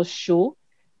of it was show,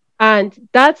 and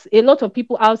that's a lot of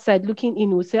people outside looking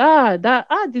in will say,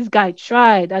 this guy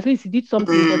tried, at least he did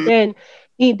something. But mm. then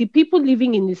in the people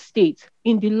living in the state,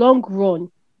 in the long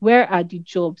run, where are the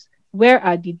jobs? Where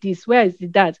are the this? Where is the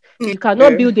that? You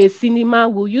cannot Yeah. build a cinema.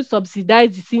 Will you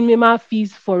subsidize the cinema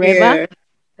fees forever?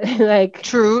 Yeah. Like,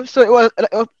 True. So it was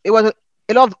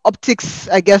a lot of optics,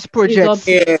 I guess, is projects,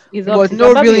 Yeah. optics. Is but optics.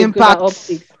 no real Ababi is good at impact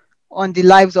optics. on the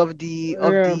lives of the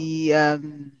Yeah.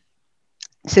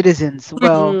 citizens.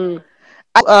 Well, Mm.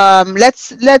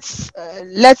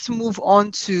 let's move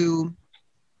on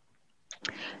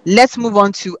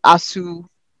to ASU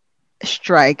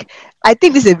strike. I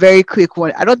think this is a very quick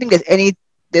one. I don't think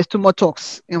there's too much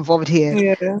talks involved here.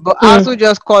 Yeah. But ASU Mm.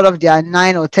 just called off their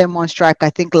 9 or 10 month strike, I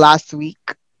think last week.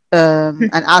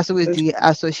 And ASU is the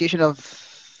Association of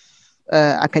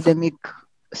Academic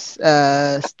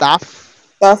Staff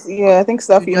Staff. Yeah. I think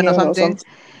staff Union or union or something. something.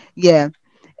 Yeah.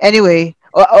 Anyway,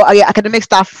 or yeah, Academic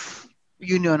Staff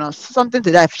Union or something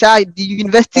to that. The Yeah.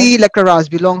 university lecturers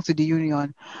belong to the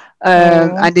union,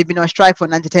 Mm. and they've been on strike for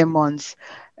 9 to 10 months.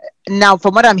 Now,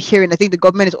 from what I'm hearing, I think the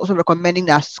government is also recommending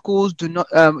that schools do not,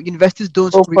 universities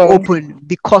don't Open. reopen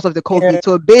because of the Yeah. COVID.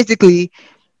 So basically,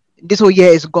 this whole year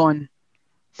is gone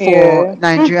for Yeah. Mm.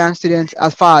 Nigerian students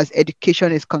as far as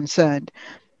education is concerned.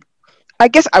 I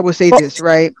guess I will say But this,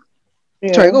 right?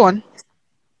 Sorry, yeah. go on.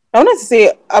 I wanted to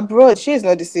say abroad. She is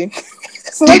not the same.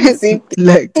 It's not the same thing.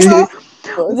 Like,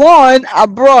 But one,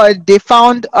 abroad, they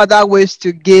found other ways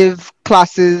to give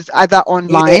classes either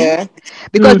online, yeah.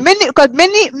 because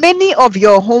Mm. many of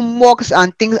your homeworks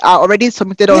and things are already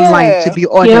submitted online, to Yeah. be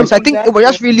Yep. honest. So I think it was Exactly.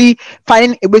 just really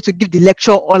finding a way to give the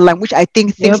lecture online, which I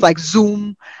think things Yep. like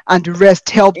Zoom and the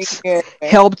rest Yeah.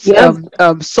 helped Yep.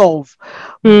 solve.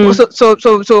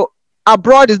 Mm. So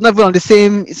abroad is not even on the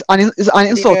same. It's an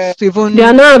insult Yeah. to They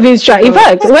are even, not having you strike. In know.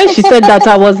 fact, when she said that,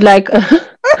 I was like,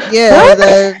 Yeah, I was what?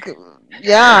 like,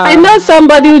 I know yeah.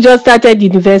 somebody who just started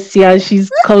university and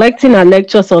she's collecting her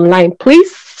lectures online.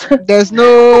 Please. There's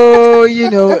no,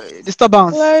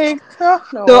 disturbance. Like, oh,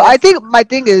 So no. I think my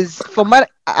thing is, from what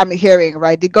I'm hearing,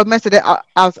 right, the government started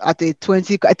out at a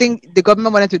 20. I think the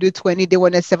government wanted to do 20, they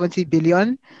wanted 70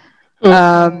 billion. Mm.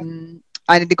 Mm,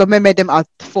 And the government made them at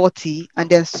 40. And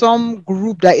then some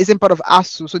group that isn't part of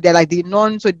ASU, so they're like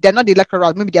so they're not the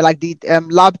lecturers, maybe they're like the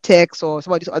lab techs or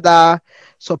some of these other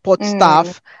support mm,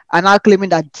 staff, and are claiming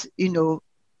that,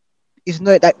 it's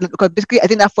not that, because basically I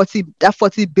think that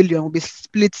 40 billion will be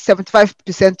split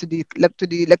 75% to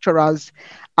the lecturers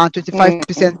and 25%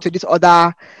 mm, to these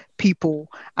other people,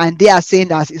 and they are saying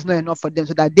that it's not enough for them,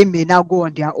 so that they may now go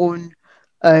on their own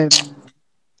um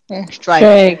mm. strike.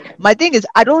 Strike. My thing is,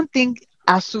 I don't think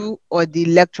ASU or the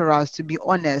lecturers, to be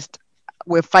honest,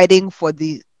 were fighting for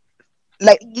the,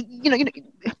 like,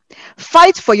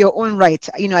 fight for your own right.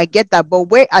 I get that, but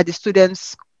where are the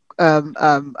students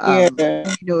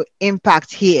Yeah.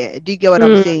 impact here. Do you get what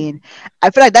I'm Mm. saying? I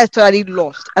feel like that's totally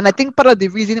lost. And I think part of the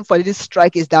reason for this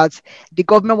strike is that the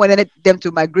government wanted them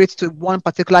to migrate to one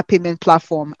particular payment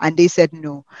platform and they said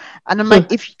no. And I'm like, Hmm.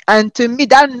 if and to me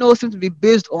that no seems to be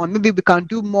based on maybe we can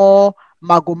do more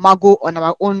mago on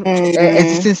our own Mm,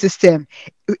 existing system.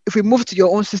 If we move to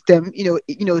your own system, you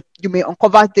may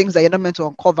uncover things that you're not meant to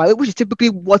uncover, which is typically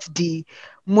what the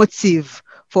motive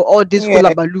for all this yeah.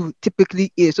 hullabaloo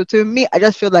typically is. So to me, I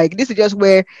just feel like this is just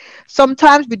where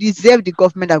sometimes we deserve the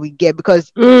government that we get,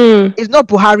 because Mm. it's not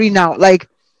Buhari now. Like,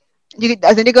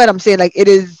 as a nigga, what I'm saying, like, it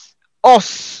is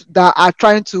us that are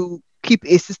trying to keep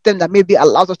a system that maybe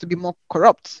allows us to be more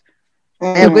corrupt.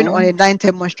 And you're going on a Mm,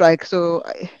 9-10 month strike. So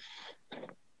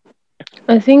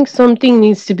I think something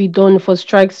needs to be done for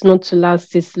strikes not to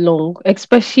last this long,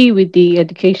 especially with the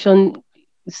education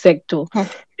sector,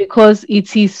 because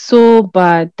it is so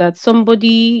bad that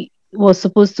somebody was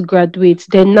supposed to graduate,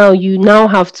 then now you now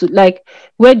have to, like,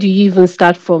 where do you even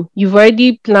start from? You've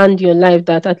already planned your life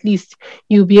that at least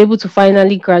you'll be able to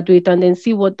finally graduate and then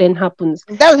see what then happens.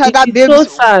 that was how It that is so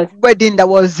babe's sad. wedding that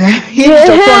was hinged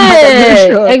upon my Yeah,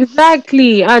 graduation.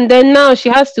 exactly. And then now she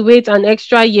has to wait an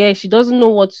extra year. She doesn't know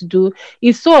what to do.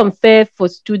 It's so unfair for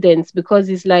students because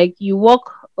it's like you work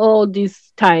all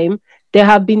this time. There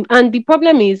have been, and the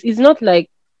problem is, it's not like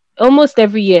almost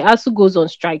every year ASU goes on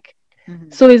strike.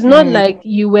 Mhm. So it's not mm, like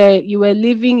you were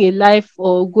living a life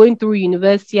or going through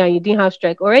university and you didn't have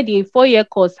strike. Already a 4 year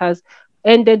course has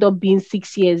ended up being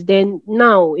 6 years. Then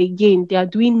now again they are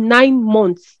doing 9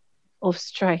 months of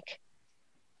strike.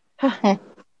 mm.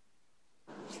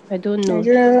 I don't know.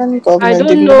 Nigerian I government,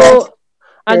 they don't be mad. know.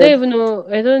 I don't even know.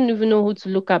 I don't even know who to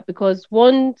look at because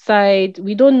one side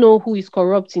we don't know who is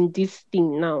corrupt in this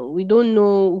thing now. We don't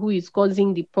know who is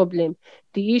causing the problem.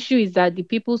 The issue is that the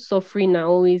people suffering are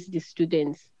always the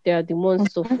students. They are the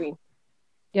ones suffering.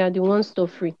 They are the ones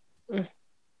suffering.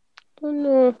 Don't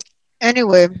know.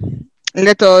 Anyway,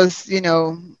 let us,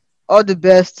 all the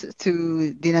best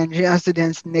to the Nigerian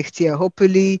students next year.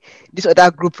 Hopefully, this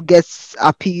other group gets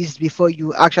appeased before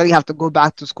you actually have to go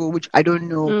back to school, which I don't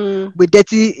know. Mm, With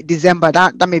 30 December,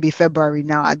 that may be February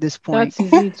now at this point. that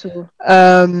is it. Oh.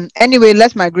 Anyway,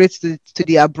 let's migrate to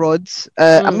the abroads.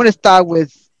 I'm Mm, going to start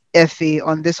with FA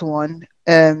on this one.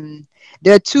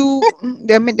 There are two,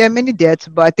 there are many deaths,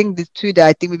 but I think the two that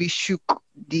I think maybe shook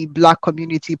the black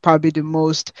community probably the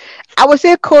most. I would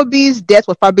say Kobe's death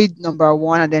was probably number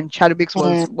one, and then Chadwick's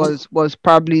was Mm, was was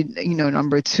probably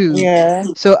number two. yeah.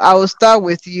 So I will start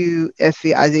with you,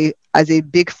 Effie, as a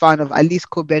big fan of at least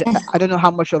Kobe. I don't know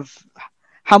how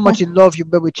much in love you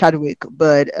were with Chadwick,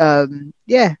 but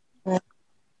yeah,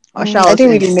 I'll shout I us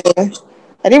didn't in. really know.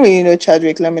 I didn't really know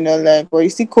Chadwick, let me not lie. But you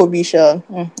see, Kobe Shah,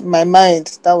 in my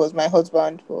mind, that was my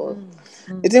husband. But Mm,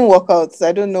 it mm, didn't work out. So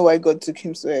I don't know why God took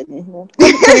him so early.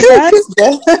 Kobe Bryant's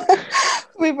death.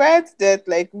 Kobe Bryant's death,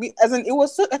 like we, as in, it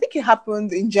was so. I think it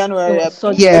happened in it January. I was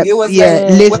think yeah, like it sudden. was yeah, like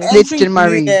late we're late Yes. entering the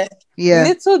new January. year. Yeah.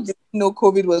 Little did we know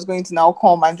COVID was going to now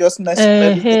come and just mess up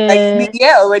everything. Like the Uh-huh.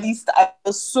 year already started. I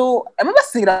was so. I remember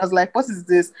seeing it. I was like, "What is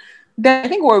this?" Then I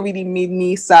think what really made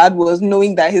me sad was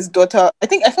knowing that his daughter. I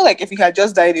feel like if he had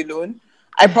just died alone,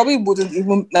 I probably wouldn't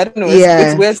even. I don't know. It's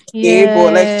Yeah. weird to say,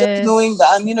 but like just knowing Yes.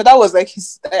 that, and that was like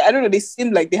his. I don't know. They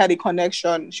seemed like they had a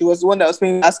connection. She was the one that was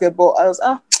playing basketball. I was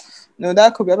no,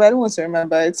 that could be. But I don't want to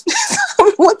remember it.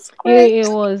 What's great? It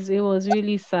was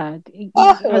really sad. It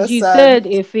As was you sad. said,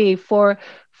 if for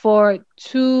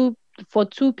two for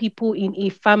two people in a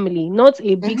family, not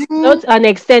Hmm. an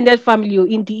extended family, or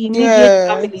in the immediate Yeah,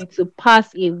 family to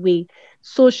pass away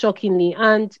so shockingly,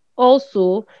 and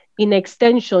also in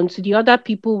extension to the other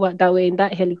people that were in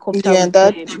that helicopter yeah, with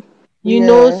that, them.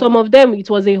 yeah, Some of them, it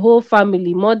was a whole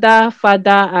family, mother, father,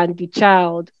 and the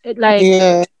child. Like,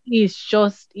 yeah,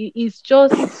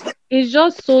 it's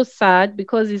just so sad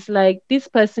because it's like this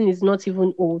person is not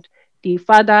even old. The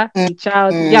father, the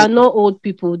child, they mm. are not old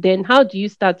people. Then how do you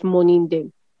start mourning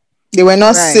them? They were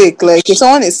not Right. sick. Like if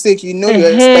someone is sick,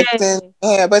 you're expecting. Ehen.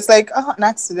 Yeah, but it's like an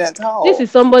accident. This How?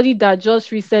 is somebody that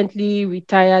just recently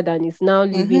retired and is now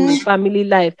living a Mm-hmm. family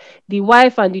life. The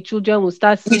wife and the children will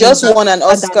start He seeing just the won an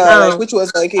father Oscar, like now. which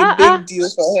was like a Ah big ah. deal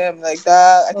for him. Like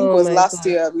that, I think it Oh was my last god.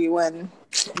 year we won.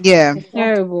 Yeah. It's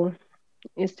terrible.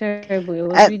 It's terrible. It was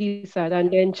And really sad. And then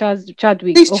Chadwick.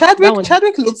 Oh, Please, that one.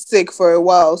 Chadwick looked sick for a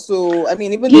while. So I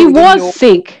mean, even though He we didn't was know,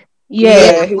 sick. yeah,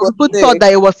 Yeah. yeah, he was people thought sick.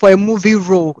 that it was for a movie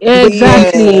role, the way the movie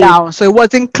went Yeah. Exactly. down. So it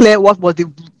wasn't clear what was the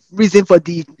reason for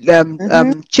the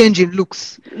Mm-hmm. change in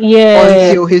looks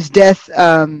Yeah. until his death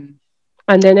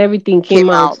And then everything came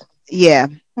came out. out. Yeah.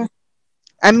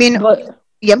 I mean, But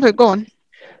yeah, I'm sorry, go on.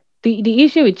 the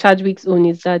issue with Chadwick's own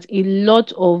is that a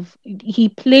lot of he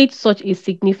played such a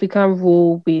significant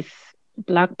role with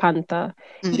Black Panther.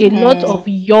 A Mm. lot of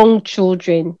young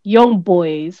children, young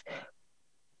boys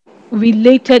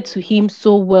related to him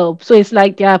so well. So it's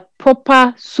like their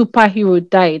proper superhero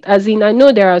died. As in, I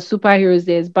know there are superheroes,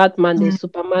 there's Batman, there's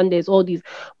Superman, there's all these,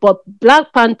 but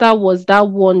Black Panther was that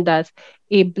one that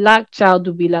a black child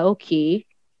would be like, okay,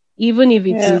 even if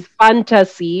it Yeah. is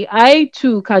fantasy, I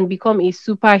too can become a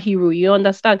superhero. You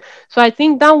understand? So I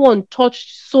think that one touched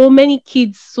so many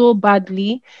kids so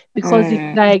badly because it's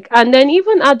Mm. like, and then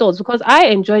even adults, because I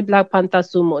enjoyed Black Panther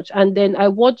so much. And then I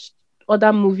watched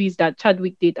other movies that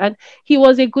Chadwick did, and he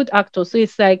was a good actor. So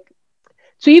it's like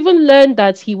to even learn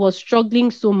that he was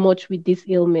struggling so much with this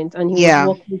ailment and he was Yeah.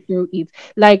 walking through it.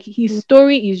 Like his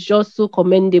story is just so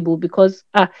commendable because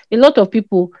a lot of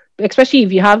people, especially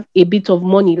if you have a bit of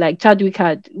money like Chadwick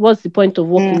had, what's the point of Mm.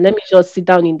 working? Let me just sit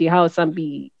down in the house and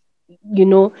be,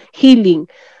 healing.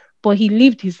 But he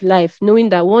lived his life knowing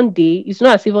that one day, it's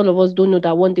not as if all of us don't know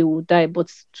that one day we'll die,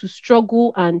 but to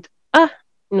struggle and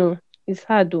no, it's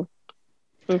hard though.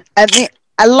 Mm. I mean,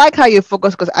 I like how you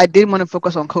focus because I didn't want to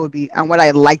focus on Kobe and what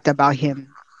I liked about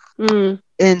him. Mm.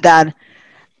 In that,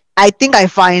 I think I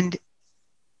find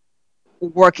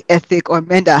work ethic or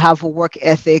men that have a work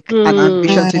ethic and Mm.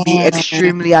 ambition to be Mm.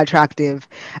 extremely attractive.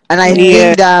 And I Yeah.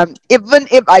 think that even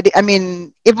if I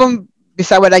mean, even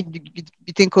beside whether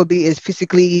you think Kobe is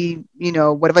physically,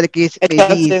 whatever the case may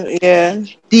be, Attractive. Yeah.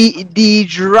 the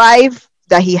drive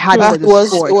that he had Mm. for Ah, the it was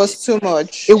sport, too it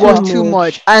much. Too was Ah. too much.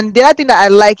 much. And the other thing that I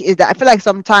like is that I feel like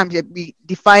sometimes we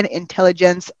define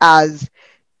intelligence as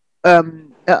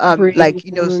Brain. like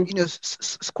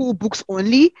school books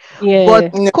only, but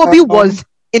Yeah. Kobe No. was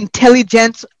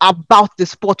intelligent about the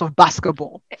sport of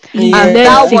basketball. He And learnt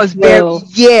that Yeah. it was very, well.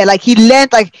 yeah, like he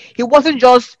learned, like he wasn't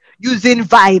just using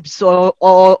vibes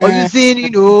or Mm.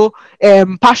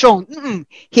 using passion.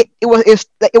 It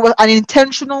was an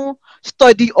intentional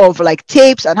study of like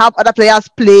tapes and how other players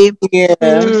play Yeah.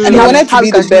 and And he how Mm. wanted to how you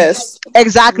be the can do best.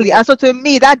 exactly. Yeah. And so to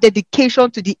me, that dedication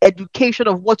to the education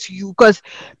of what you, because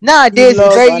You nowadays it's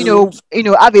love very, and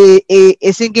have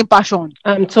a singing passion.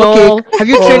 I'm Okay, tall. have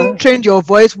you uh, trained your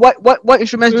voice? What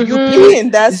instruments do you even play? Mm-hmm.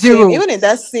 in that same Zero. even in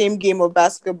that same game of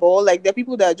basketball, like there are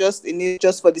people that are just in it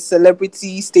just for the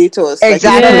celebrity status. Like it's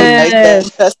kind of Exactly. like they're Yes.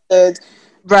 interested,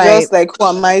 Right. just like who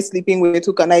am I sleeping with?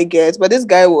 Who can I get? But this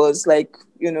guy was like,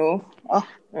 oh no.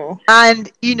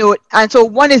 And so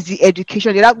one is the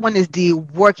education, the other one is the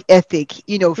work ethic. First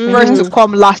to Mm-hmm. Mm-hmm.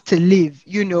 come, last to live.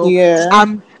 Yeah.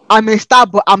 I'm a star,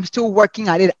 but I'm still working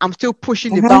at it. I'm still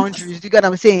pushing the Mm-hmm. boundaries. You get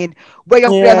what I'm saying? Where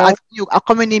young players Yeah. are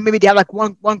coming in, maybe they have like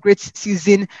one great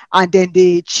season and then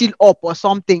they chill up or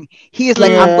something. He is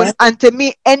like, I'm Mm. going, Yeah. and to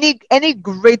me, any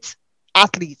great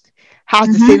athlete has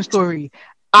the same Mm-hmm. story.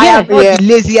 I am Yeah. not Yeah. the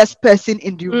laziest person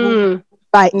in the room Mm.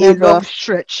 by a long Never.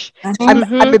 stretch. Mm-hmm.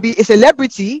 I may Mm-hmm. be a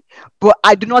celebrity, but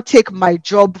I do not take my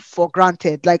job for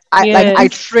granted. Like I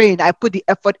Yes. train, I put the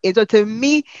effort in. So to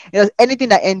me, anything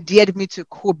that endeared me to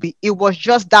Kobe, it was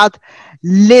just that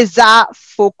laser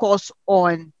focus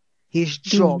on his The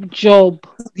job. job.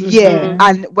 Yeah, Mm-hmm. Mm-hmm.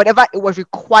 and whatever it was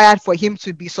required for him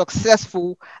to be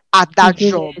successful at He that did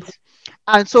job. it.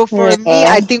 And so for me,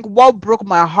 I Yeah. think what broke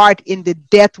my heart in the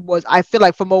death was, I feel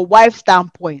like from a wife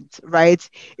standpoint, right?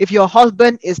 If your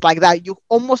husband is like that, you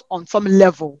almost on some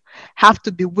level have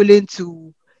to be willing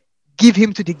to give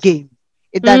him to the game,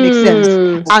 if that makes sense.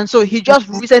 Mm. And so he just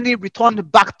recently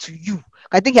returned back to you.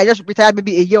 I think he had just retired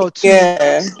maybe a year or two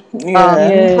Yeah. Yeah.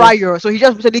 Yes. prior. So he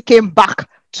just recently came back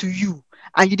to you,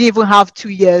 and you didn't even have 2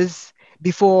 years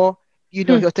before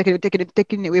Hmm. he was taking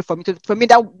it away from you. So for me,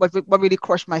 that was what really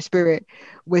crushed my spirit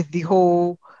with the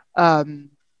whole um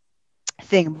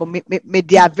thing. But may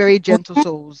their very gentle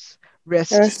souls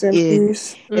rest Rest in in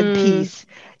peace. Mm. peace.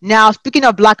 Now, speaking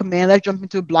of black men, let's jump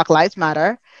into Black Lives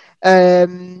Matter.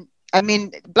 I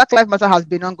mean, Black Lives Matter has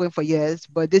been ongoing for years,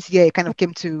 but this year it kind of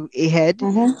came to a head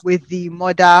Mm-hmm. with the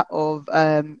murder of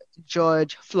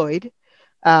George Floyd.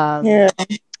 Um, Yeah.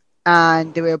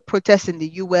 and there were protests in the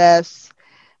US,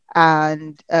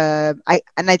 and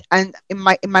and in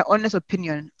my honest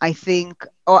opinion, I think,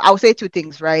 or I'll say two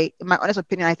things, right? In my honest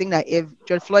opinion, I think that if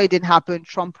George Floyd didn't happen,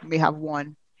 Trump may have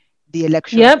won the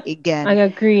election Yep. I again.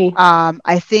 agree.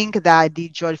 I think that the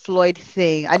George Floyd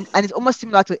thing, and it's almost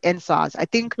similar to NSAS. I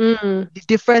think Mm. the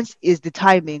difference is the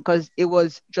timing, because it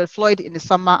was George Floyd in the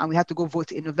summer and we had to go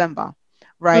vote in November,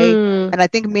 right? Mm. And I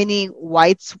think many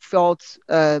whites felt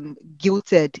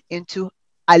guilted into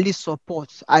at least support,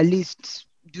 at least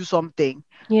do something,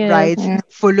 Yeah. right? Mm.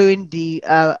 Following the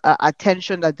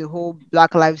attention that the whole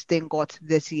Black Lives thing got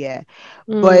this year.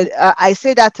 Mm. But I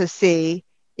say that to say,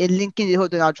 in linking the whole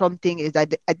Donald Trump thing is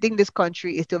that I think this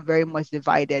country is still very much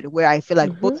divided, where I feel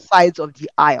like both Mm-hmm. sides of the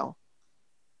aisle,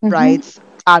 right,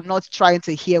 Mm-hmm. are not trying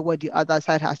to hear what the other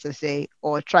side has to say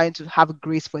or trying to have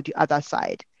grace for the other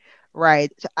side,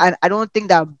 right? And I don't think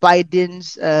that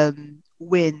Biden's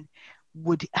win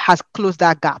would has closed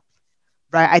that gap,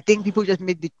 right? I think people just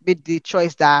made the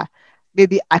choice that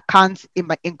maybe I can't in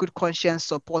good conscience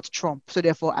support Trump, so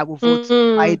therefore I will vote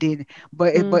Mm, Biden.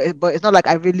 But mm. but it's not like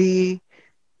I really,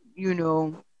 you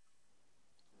know,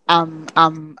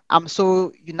 I'm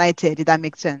so united, if that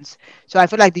makes sense. So I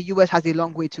feel like the US has a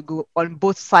long way to go on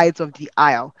both sides of the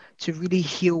aisle to really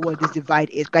heal what this divide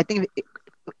is. 'Cause I think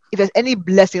if there's any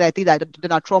blessing I think that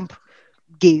Donald Trump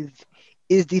gave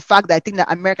is the fact that I think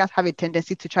that Americans have a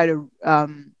tendency to try to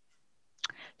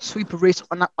sweep race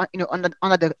under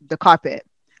the carpet,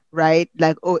 right?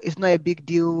 Like, oh, it's not a big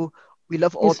deal. We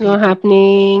love all It's not people.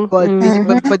 happening. But the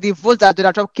Mm, Mm-hmm. but the votes that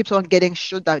Donald Trump keeps on getting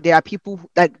show that there are people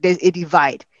that there's a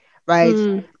divide, right?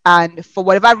 mm, And for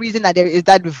whatever reason that there is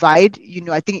that divide,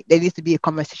 I think there needs to be a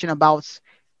conversation about,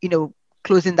 you know,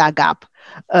 closing that gap.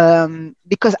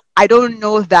 Because I don't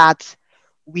know that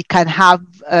we can have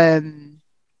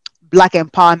black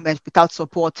empowerment without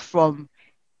support from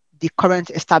the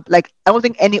current like I don't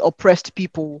think any oppressed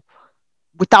people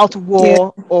without Yeah.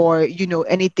 war or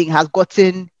anything has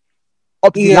gotten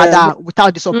up the Yeah. ladder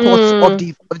without the support of mm.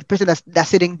 the person that's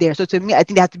sitting there. So to me, I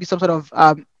think there has to be some sort of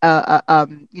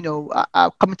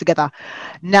coming together.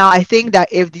 Now I think that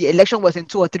if the election was in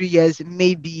 2 or 3 years,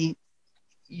 maybe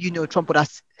Trump would have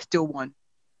still won.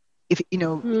 If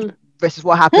Mm. versus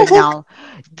what happened now.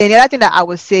 Then the other thing that I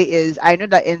would say is I know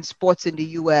that in sports in the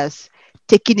US,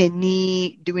 taking a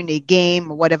knee during a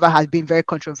game or whatever has been very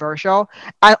controversial.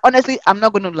 And honestly, I'm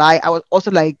not going to lie, I was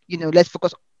also like, let's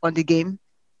focus on the game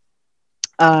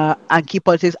and keep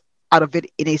politics out of it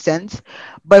in a sense.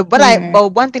 Mm.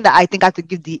 But one thing that I think I have to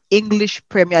give the English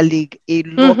Premier League a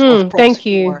lot of Mm-hmm. props Thank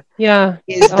you. for Yeah,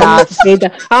 is I wanted that to say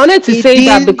that. I wanted to it say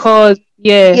that didn't because,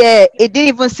 yeah, yeah, it didn't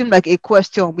even seem like a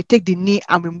question. We take the knee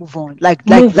and we move on.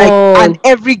 move And on.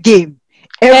 every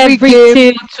Every till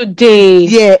game, today.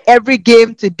 yeah, every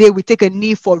game today we take a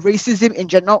knee for racism in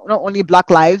general, not only Black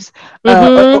lives,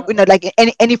 Mm-hmm. like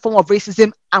any form of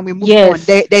racism, and we move on. Yes.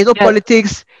 There's no Yeah.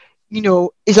 politics.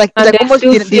 It's And like they're almost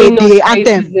still the saying no the to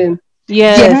anthem. racism.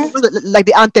 Yeah, Mm-hmm. Yes. almost like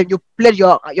the anthem. You play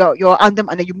your anthem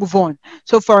and then you move on.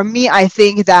 So for me, I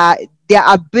think that their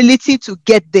ability to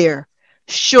get there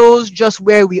shows just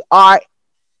where we are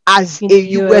as In a the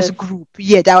US US. group.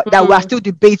 Yeah, that we're Mm. still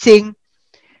debating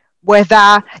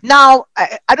whether now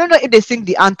I don't know if they sing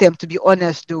the anthem, to be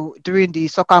honest, though, during the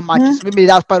soccer matches. Maybe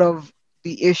that's part of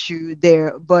the issue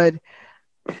there. But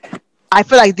I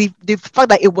feel like the fact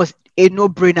that it was a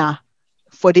no-brainer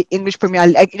for the English Premier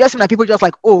League, like, it just seemed like people just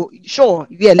like, oh, sure,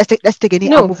 yeah, let's take a knee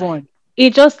and No, move on.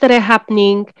 it just started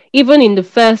happening even in the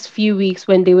first few weeks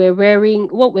when they were wearing,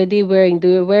 what were they wearing?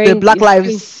 They were The wearing Black the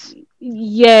print. Lives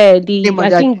Yeah, name the on I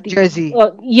their think the jersey.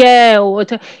 yeah,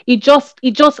 it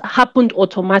just happened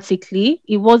automatically.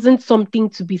 It wasn't something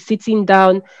to be sitting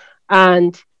down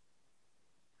and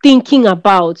thinking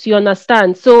about. You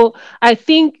understand? So I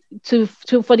think to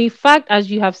for the fact, as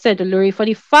you have said, Olori, for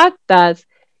the fact that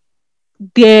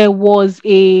there was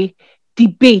a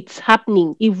debate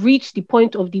happening. It reached the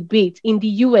point of debate in the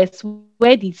US where the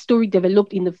story developed in the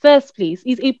first place is a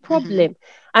problem. Hmm.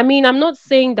 I mean, I'm not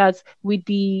saying that with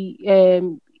the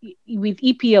with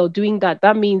EPL doing that,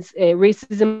 that means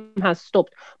racism has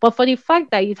stopped. But for the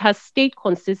fact that it has stayed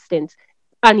consistent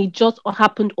and it just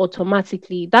happened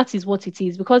automatically, that is what it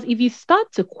is. Because if you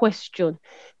start to question,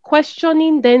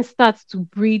 questioning then starts to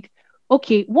breed,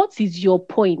 okay, what is your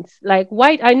point? Like,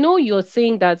 why? I know you're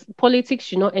saying that politics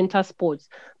should not enter sports,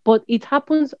 but it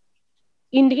happens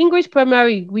in the English Premier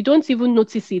League. We don't even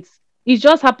notice it. It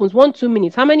just happens 1 2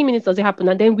 minutes. How many minutes does it happen?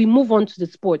 And then we move on to the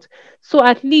sport. So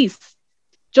at least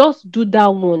just do that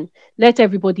one. Let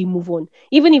everybody move on.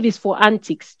 Even if it's for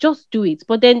antics, just do it.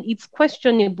 But then it's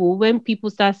questionable when people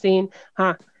start saying,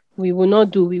 we will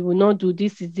not do,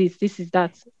 this is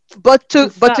that. It's But to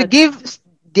sad. give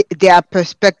their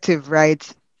perspective, right?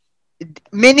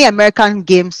 Many American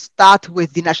games start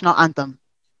with the national anthem,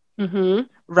 Mm-hmm.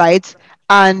 right?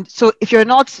 And so if you're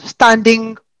not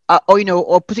standing or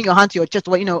or putting your hand to your chest,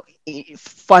 or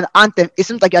for an anthem, it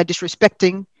seems like you're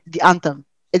disrespecting the anthem.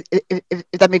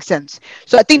 If that makes sense.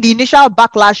 So I think the initial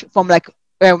backlash from like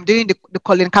during the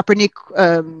Colin Kaepernick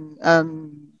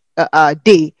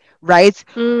day, right,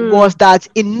 was Mm, that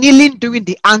in kneeling during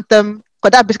the anthem,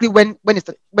 because that basically when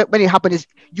it happened is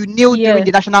you kneel during yeah.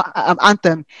 the national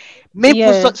anthem. Many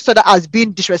people Yeah. saw that as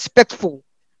being disrespectful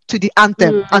to the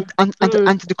anthem Mm, and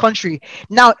mm. to the country.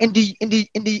 Now in the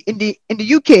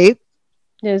UK,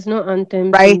 There's no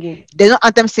anthem right? singing. There's no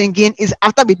anthem singing. Is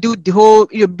after we do the whole,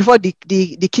 before the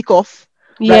kickoff,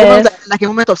 right? Everyone's Yes. like a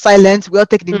moment of silence. We all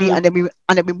take the knee, Mm. and then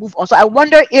we move on. So I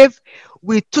wonder if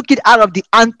we took it out of the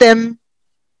anthem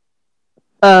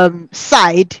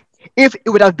side, if it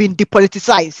would have been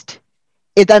depoliticized,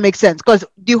 if that makes sense. Because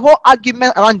the whole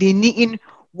argument around the kneeing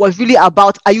was really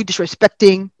about, are you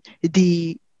disrespecting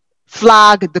the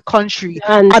flag, the country? The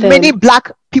And many anthem.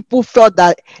 black people felt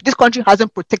that this country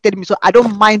hasn't protected me, so I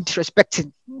don't mind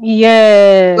disrespecting.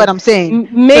 Yeah. What I'm saying.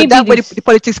 So Maybe that's where this. the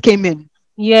politics came in.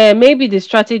 Yeah, maybe the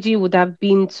strategy would have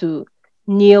been to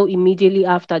kneel immediately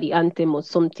after the anthem or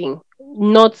something.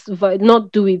 Not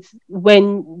do it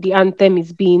when the anthem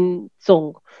is being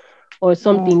sung or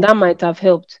something. Mm. That might have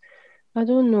helped. I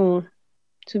don't know.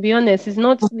 To be honest, it's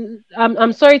not.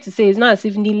 I'm sorry to say, it's not as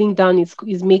if kneeling down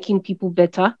is making people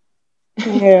better.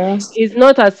 Yeah. It's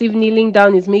not as if kneeling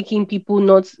down is making people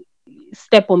not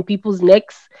step on people's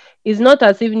necks. It's not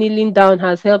as if kneeling down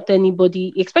has helped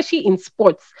anybody, especially in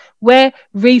sports where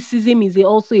racism is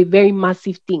also a very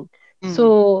massive thing. Mm.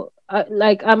 So,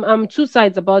 like, I'm two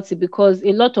sides about it because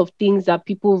a lot of things that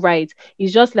people write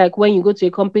is just like when you go to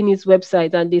a company's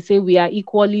website and they say we are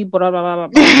equally blah blah blah blah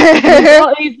blah.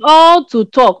 It's all to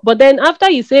talk, but then after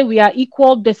you say we are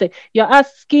equal, they say you're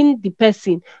asking the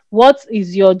person what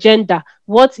is your gender,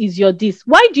 what is your this.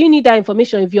 Why do you need that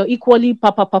information if you're equally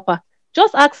papa papa?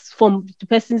 Just ask from the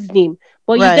person's name.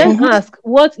 But you Right. then Mm-hmm. ask,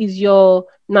 what is your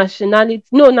nationality?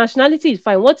 No, nationality is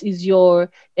fine. What is your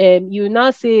you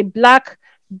now say black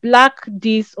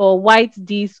this or white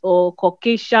this or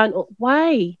Caucasian or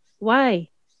why? Why?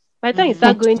 By the time you Mm.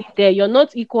 start going in there, you're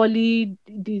not equally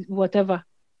whatever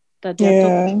that they are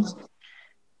talking.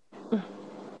 Yeah.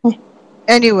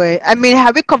 Anyway, I mean,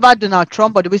 have we covered Donald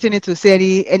Trump, or do we still need to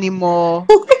say any more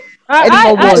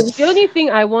The words? only thing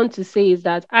I want to say is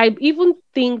that I even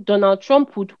think Donald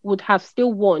Trump would have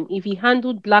still won if he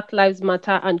handled Black Lives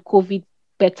Matter and COVID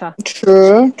better.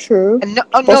 True. True. And no,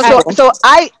 It's no, I possible. so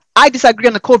I disagree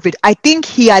on the COVID. I think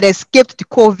he had escaped the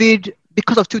COVID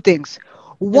because of two things.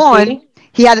 One,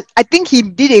 okay. I think he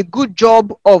did a good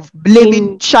job of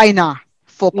blaming In China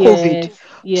for COVID. yes,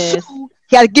 yes. Two,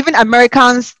 he had given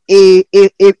Americans a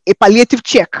palliative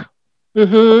check,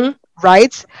 Mm-hmm.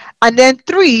 right? And then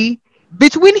three,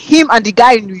 between him and the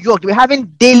guy in New York, they were having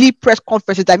daily press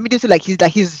conferences that made it feel like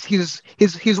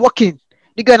he's working.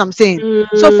 You get what I'm saying?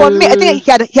 So for me, I think Mm,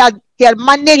 he had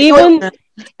managed. even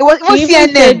It was he even CNN,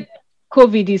 said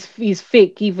COVID is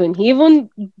fake. Even he even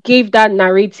gave that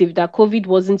narrative that COVID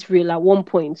wasn't real at one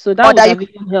point. So or that would that you have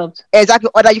even helped. exactly,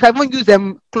 or that you can even use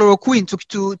chloroquine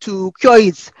to cure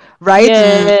it, right?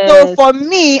 So Yes. for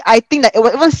me, I think that it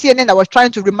was even CNN that was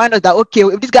trying to remind us that, okay,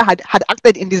 if this guy had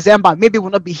acted in December, maybe we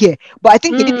will not be here. But I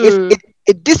think he did Mm,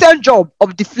 a decent job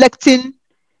of deflecting,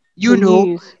 the you know,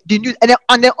 news. the news,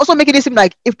 and then also making it seem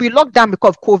like if we lock down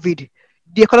because of COVID,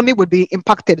 the economy would be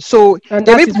impacted. So And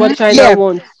there that may is what China yeah,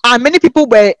 wants. and many people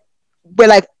were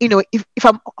like, if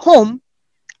I'm home,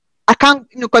 I can't,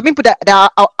 because people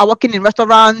that are working in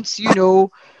restaurants,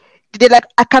 they're like,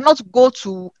 I cannot go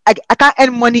to, I can't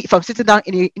earn money if I'm sitting down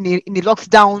in a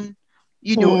lockdown,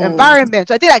 Hmm. environment.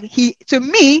 So I think, like, to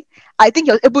me, I think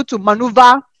he was able to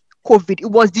maneuver COVID.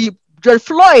 It was the George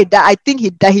Floyd that I think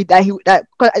that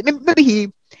 'cause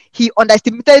maybe he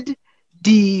underestimated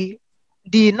the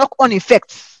knock-on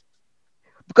effects,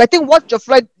 because I think what George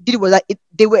Floyd did was that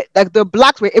they were like, the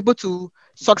blacks were able to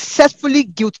successfully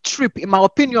guilt trip, in my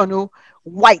opinion,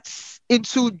 whites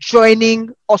into joining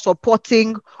or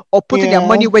supporting or putting their Yeah.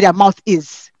 money where their mouth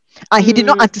is. And he did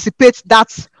not Mm, anticipate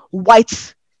that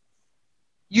white,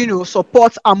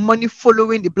 support and money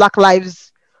following the Black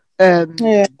Lives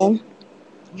Yeah.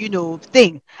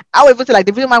 thing. I would even say, like,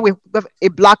 the reason why we have a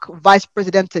black vice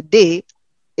president today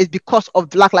is because of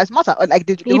Black Lives Matter, or like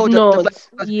the if whole not, because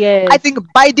I yes, think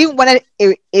Biden wanted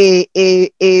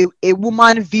a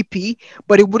woman VP,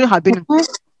 but it wouldn't have been Mhm.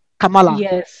 Kamala.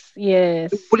 yes,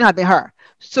 It yes. wouldn't have been her.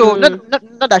 So Mm,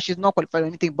 not that she's not qualified or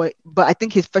anything, but I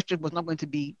think his first choice was not going to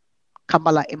be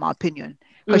Kamala, in my opinion,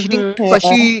 because she didn't, mm-hmm, because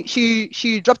Yeah.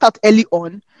 she dropped out early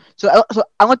on. So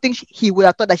I don't think he would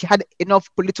have thought that she had enough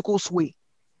political sway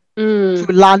to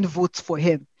mm, land votes for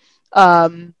him.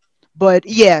 Um, but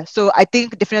yeah, so I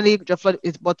think definitely Geoff Floyd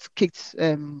is what kicked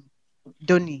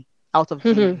Donny out of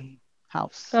the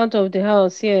house. out of the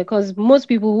house, yeah, because most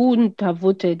people who wouldn't have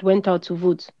voted went out to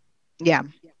vote. Yeah.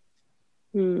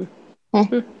 Mm. Hmm.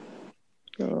 Hmm.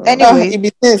 Oh. Anyway, It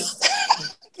be this.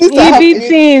 This are If it happening.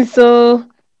 is so,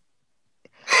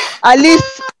 at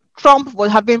least Trump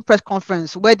was having press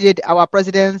conference, where did our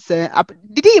presidents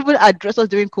did he even address us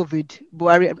during COVID?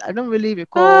 Buhari, I don't really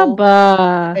recall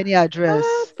Abba. any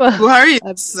address. Abba. Buhari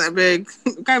Uh, is, I beg.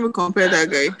 Can't even compare that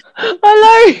guy.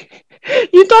 Olari.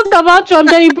 You talked about Trump,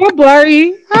 then you brought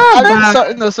Buhari. I mean,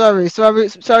 Abba. no, sorry,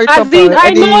 As Trump. in,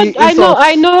 Any I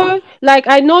insults? know, like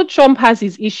I know Trump has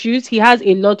his issues. He has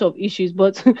a lot of issues,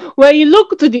 but when you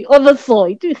look to the other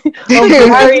side of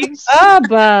Buhari,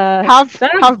 Abba,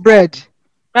 that Half bread.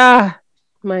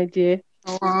 my dear.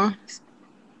 Uh,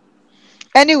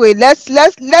 Anyway, let's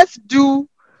do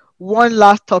one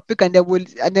last topic, and then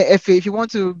if you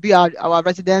want to be our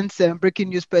resident breaking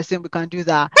news person, we can do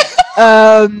that.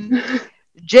 Um,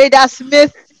 Jada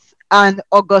Smith and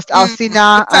August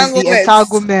Alsina and the entanglements.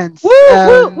 entanglements. Woo,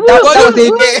 woo, That woo, What that of was woo, a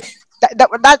the woo. year?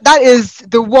 that is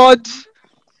the word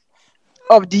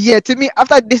of the year to me.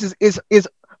 After this is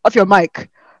off your mic,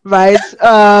 right?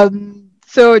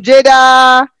 So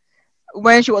Jada,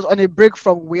 when she was on a break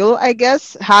from Will, I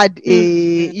guess, had Mm,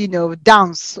 a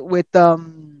dance with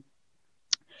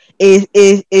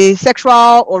a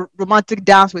sexual or romantic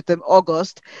dance with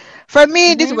August. For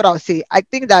me, this is mm-hmm, what I'll say. I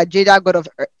think that Jada got off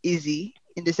easy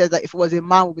in the sense that if it was a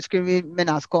man, we'd be screaming "men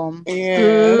has come."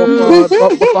 Yeah. But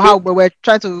mm, for how we were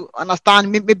trying to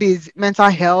understand, maybe it's mental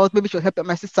health, maybe she'll help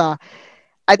my sister.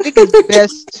 I think it's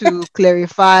best to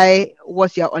clarify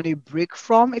what you're on a break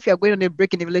from. If you're going on a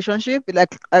break in a relationship,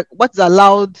 like what's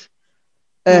allowed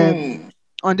um Hmm.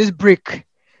 on this break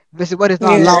versus what is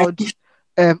not Yeah. allowed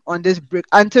on this break.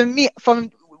 And to me,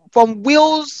 from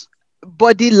Will's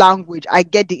body language, I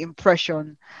get the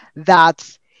impression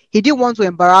that he didn't want to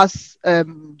embarrass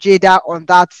Jada on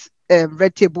that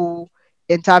red table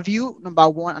interview, number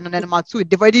one, and then number two,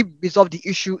 they've already resolved the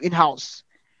issue in house,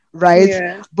 right?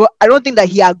 Yeah. But I don't think that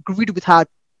he agreed with her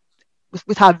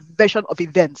version of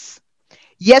events.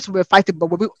 Yes, we were fighting, but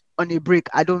we were on a break.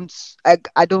 I don't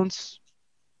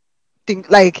think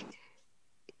like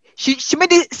she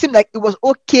made it seem like it was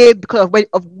okay because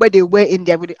of where they were in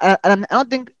their and I don't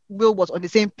think Will was on the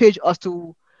same page as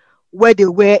to where they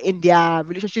were in their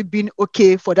relationship being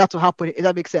okay for that to happen. If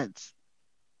that makes sense.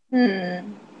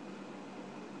 Hmm.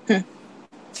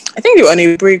 I think you're on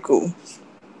a break. Oh.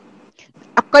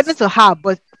 According to her,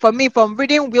 but for me, from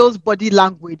reading Will's body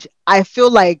language, I feel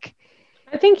like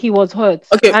I think he was hurt,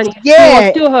 Okay. and he was yeah,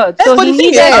 still hurt, so But he the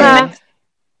thing is, needed yeah, her.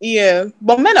 yeah,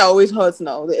 but men are always hurt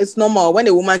now. It's normal when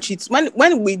a woman cheats.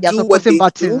 When we they're do what supporting they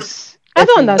do, buttons. I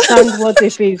don't Effie. understand what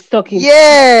Ife is talking.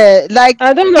 Yeah, like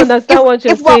I don't understand what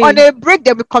you're if we're on saying. a break,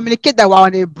 then we communicate that we're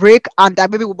on a break and that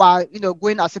maybe we're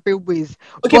going our separate ways.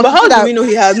 okay, But but to say how do that we know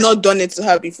he has not done it to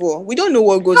her before? We don't know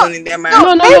what goes no, on in their no, mind.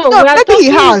 No, no, maybe no. no, maybe he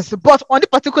has, but on the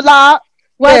particular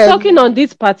We're talking on um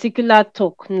this particular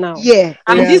talk now. yeah,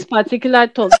 And Yeah. this particular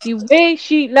talk, the way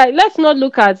she like, let's not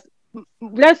look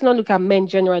at men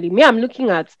generally. Me, I'm looking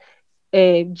at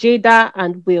Jada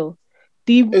and Will.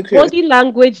 The Okay. body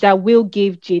language that Will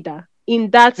gave Jada in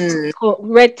that Mm,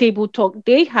 red table talk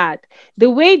they had, the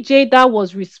way Jada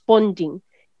was responding,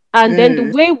 and then the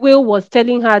mm, way Will was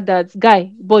telling her that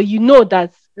guy, but you know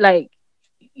that like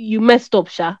you messed up,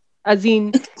 Sha. As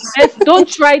in, don't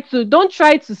try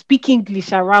to speak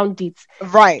English around it.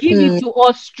 right. Give it mm, to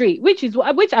us straight, which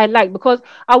I like, because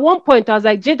at one point I was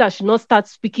like, Jada should not start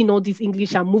speaking all this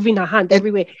English and moving her hand En-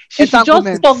 everywhere. She should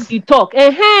just talk Entanglements. the talk.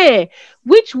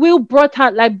 Which Will brought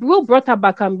her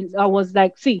back, and I was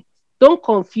like, see, don't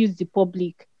confuse the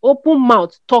public. Open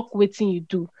mouth, talk waiting you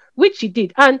do. Which he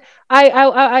did. And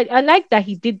I like that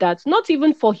he did that, not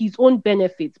even for his own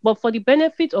benefit, but for the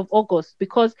benefit of August,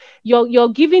 because you're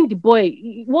giving the boy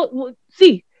what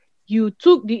see,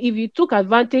 if you took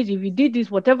advantage, if you did this,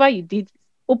 whatever you did,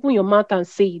 open your mouth and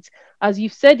say it. As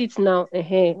you've said it now,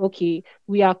 okay,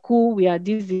 we are cool, we are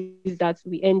this that, we end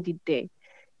it there.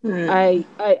 mm.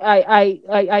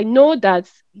 I know that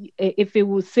if it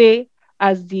will say,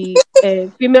 as the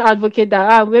female advocate,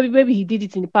 that maybe he did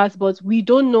it in the past, but we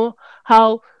don't know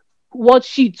how what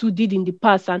she too did in the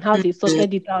past, and how they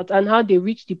sorted it out, and how they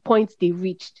reached the point they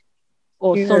reached,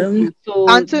 or Yeah. something. So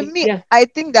And to me, yeah, I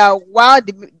think that while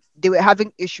they were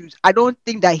having issues, I don't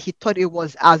think that he thought it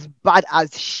was as bad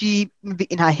as she maybe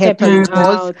in her head thought stepping it Mm,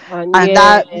 was, out, and and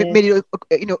yeah, that made it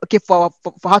okay for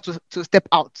her to step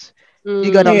out.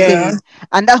 You get what I'm yeah. mm, saying?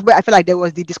 And that's where I feel like there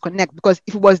was the disconnect, because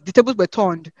if it was the tables were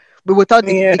turned, we would tell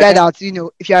the guy Yeah. that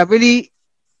if you are really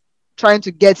trying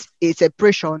to get a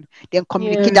separation, then yeah.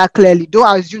 communicate that clearly.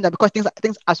 Don't assume that because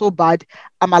things are so bad,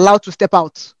 I'm allowed to step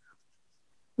out.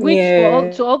 Which for Yeah.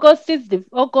 to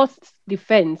August's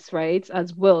defense, right,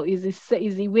 as well, is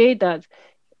the way that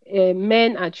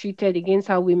men are treated against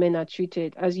how women are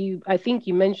treated. As I think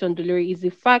you mentioned, Dolores, is the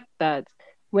fact that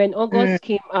when Mm. August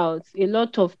came out, a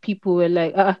lot of people were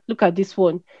like, look at this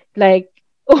one. Like,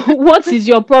 what is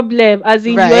your problem? As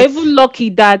in, you're Right. even lucky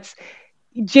that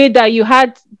Jada, you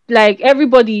had like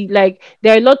everybody, like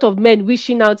there are a lot of men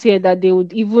wishing out here that they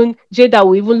would even Jada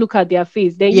will even look at their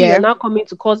face. Then you're Yeah. now coming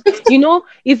to cause,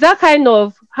 it's that kind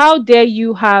of how dare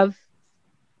you have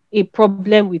a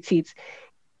problem with it.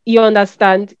 You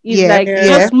understand? It's Yeah. like Yeah.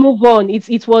 Yeah. just move on.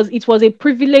 It was a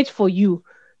privilege for you,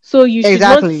 so you should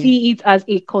not Exactly. see it as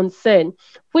a concern.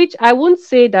 Which I won't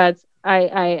say that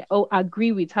I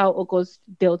agree with how August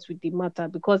dealt with the matter,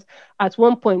 because at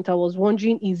one point I was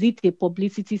wondering, is it a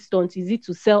publicity stunt? Is it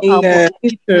to sell album? Yeah. Is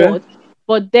It's it true. what?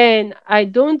 But then I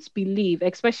don't believe,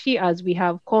 especially as we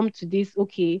have come to this,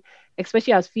 okay,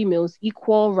 especially as females,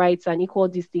 equal rights and equal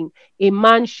this thing, a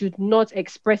man should not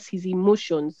express his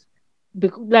emotions,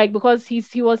 because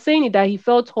he was saying it that he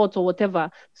felt hot or whatever,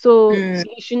 so Mm.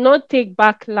 he should not take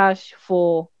backlash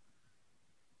for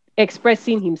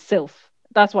expressing himself.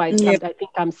 That's why Yeah. I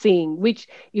think I'm saying, which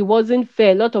it wasn't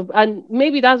fair. A lot of, and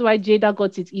maybe that's why Jada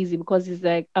got it easy, because it's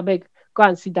like, I beg, go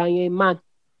and sit down, you're a man,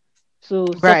 so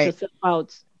sort Right. yourself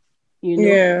out, you know.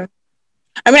 Yeah.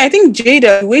 I mean, I think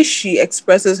Jada, the way she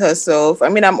expresses herself, I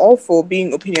mean, I'm all for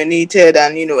being opinionated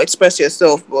and, express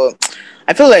yourself, but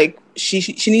I feel like she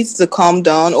needs to calm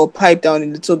down or pipe down a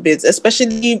little bit,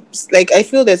 especially, like, I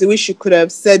feel there's a way she could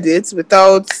have said it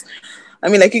without, I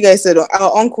mean, like you guys said,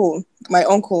 our uncle, my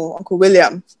uncle, Uncle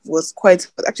William, was quite,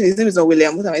 actually, his name is not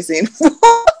William, what am I saying?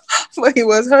 But he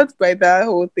was hurt by that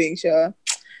whole thing, sure.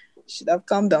 Should have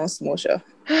calmed down small, sure.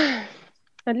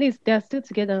 At least they're still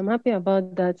together. I'm happy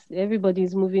about that.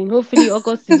 Everybody's moving. Hopefully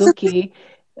August is okay.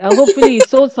 Hopefully he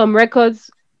sold some records.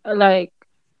 Like,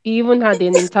 he even had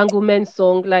an entanglement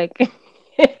song. Like, give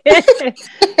Yeah.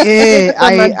 it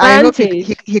some I hope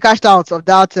advantage. he cashed out of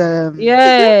that.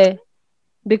 Yeah,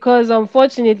 because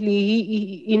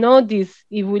unfortunately, in all this,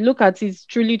 if we look at it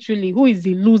truly, truly, who is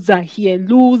the loser here?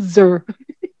 Loser.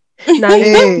 Now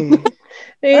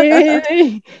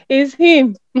Hey. it's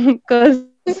him. Because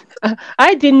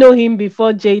I didn't know him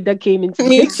before Jada came into the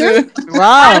Me picture. too. And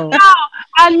Wow.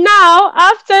 now,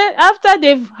 after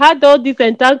they've had all this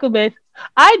entanglement,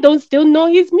 I don't still know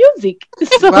his music.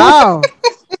 So Wow.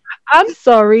 I'm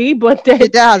sorry, but then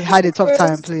Jada has had a tough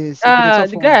time, please. It's been a tough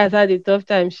the one. guy has had a tough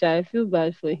time, Sha. I feel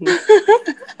bad for him.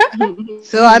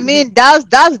 So I mean,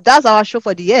 that's our show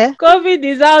for the year. COVID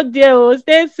is out there. Oh,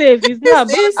 stay safe. It's not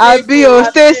Stay about I safe, be oh. oh,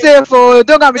 stay abeg. safe. Oh,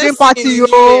 don't come doing Let's see in party, the new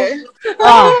oh. year.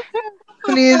 Ah,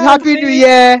 please, happy New Abeg.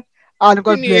 Year and Happy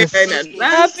God New Year in bless.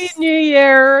 Happy advance. New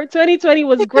Year. 2020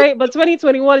 was great, but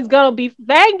 2021 is gonna be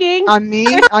banging. And me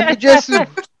Jesus.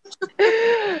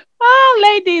 Oh,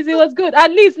 ladies, it was good.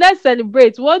 At least let's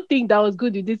celebrate. One thing that was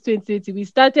good with this 2020, we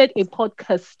started a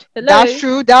podcast. That's Hello.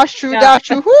 true. That's true. Yeah. That's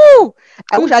true. Whoo!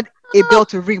 I wish I had a bell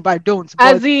to ring, but I don't.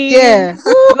 As But in, yeah,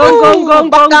 gong, gong, whoo! gong,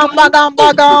 gong, Bagam, gong.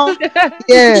 bagam, bagam.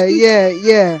 Yeah, yeah,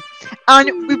 yeah.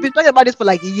 And we've been talking about this for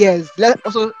like years. Let's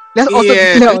also be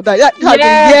Yeah. clear on that. Yeah, this has been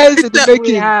Yes, years in the we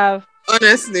making. have.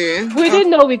 Honestly. We didn't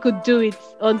know we could do it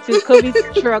until COVID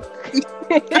struck.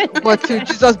 But to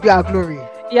Jesus be our glory.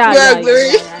 Yeah, Yeah, yeah, yeah, glory.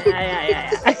 yeah, yeah,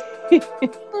 yeah, yeah, yeah.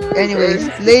 Oh, Anyways,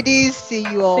 God. ladies, see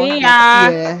you all See next ya.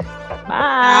 year.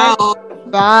 Bye. Wow.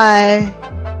 Bye.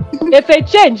 If it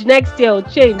change next year, will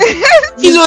change. He's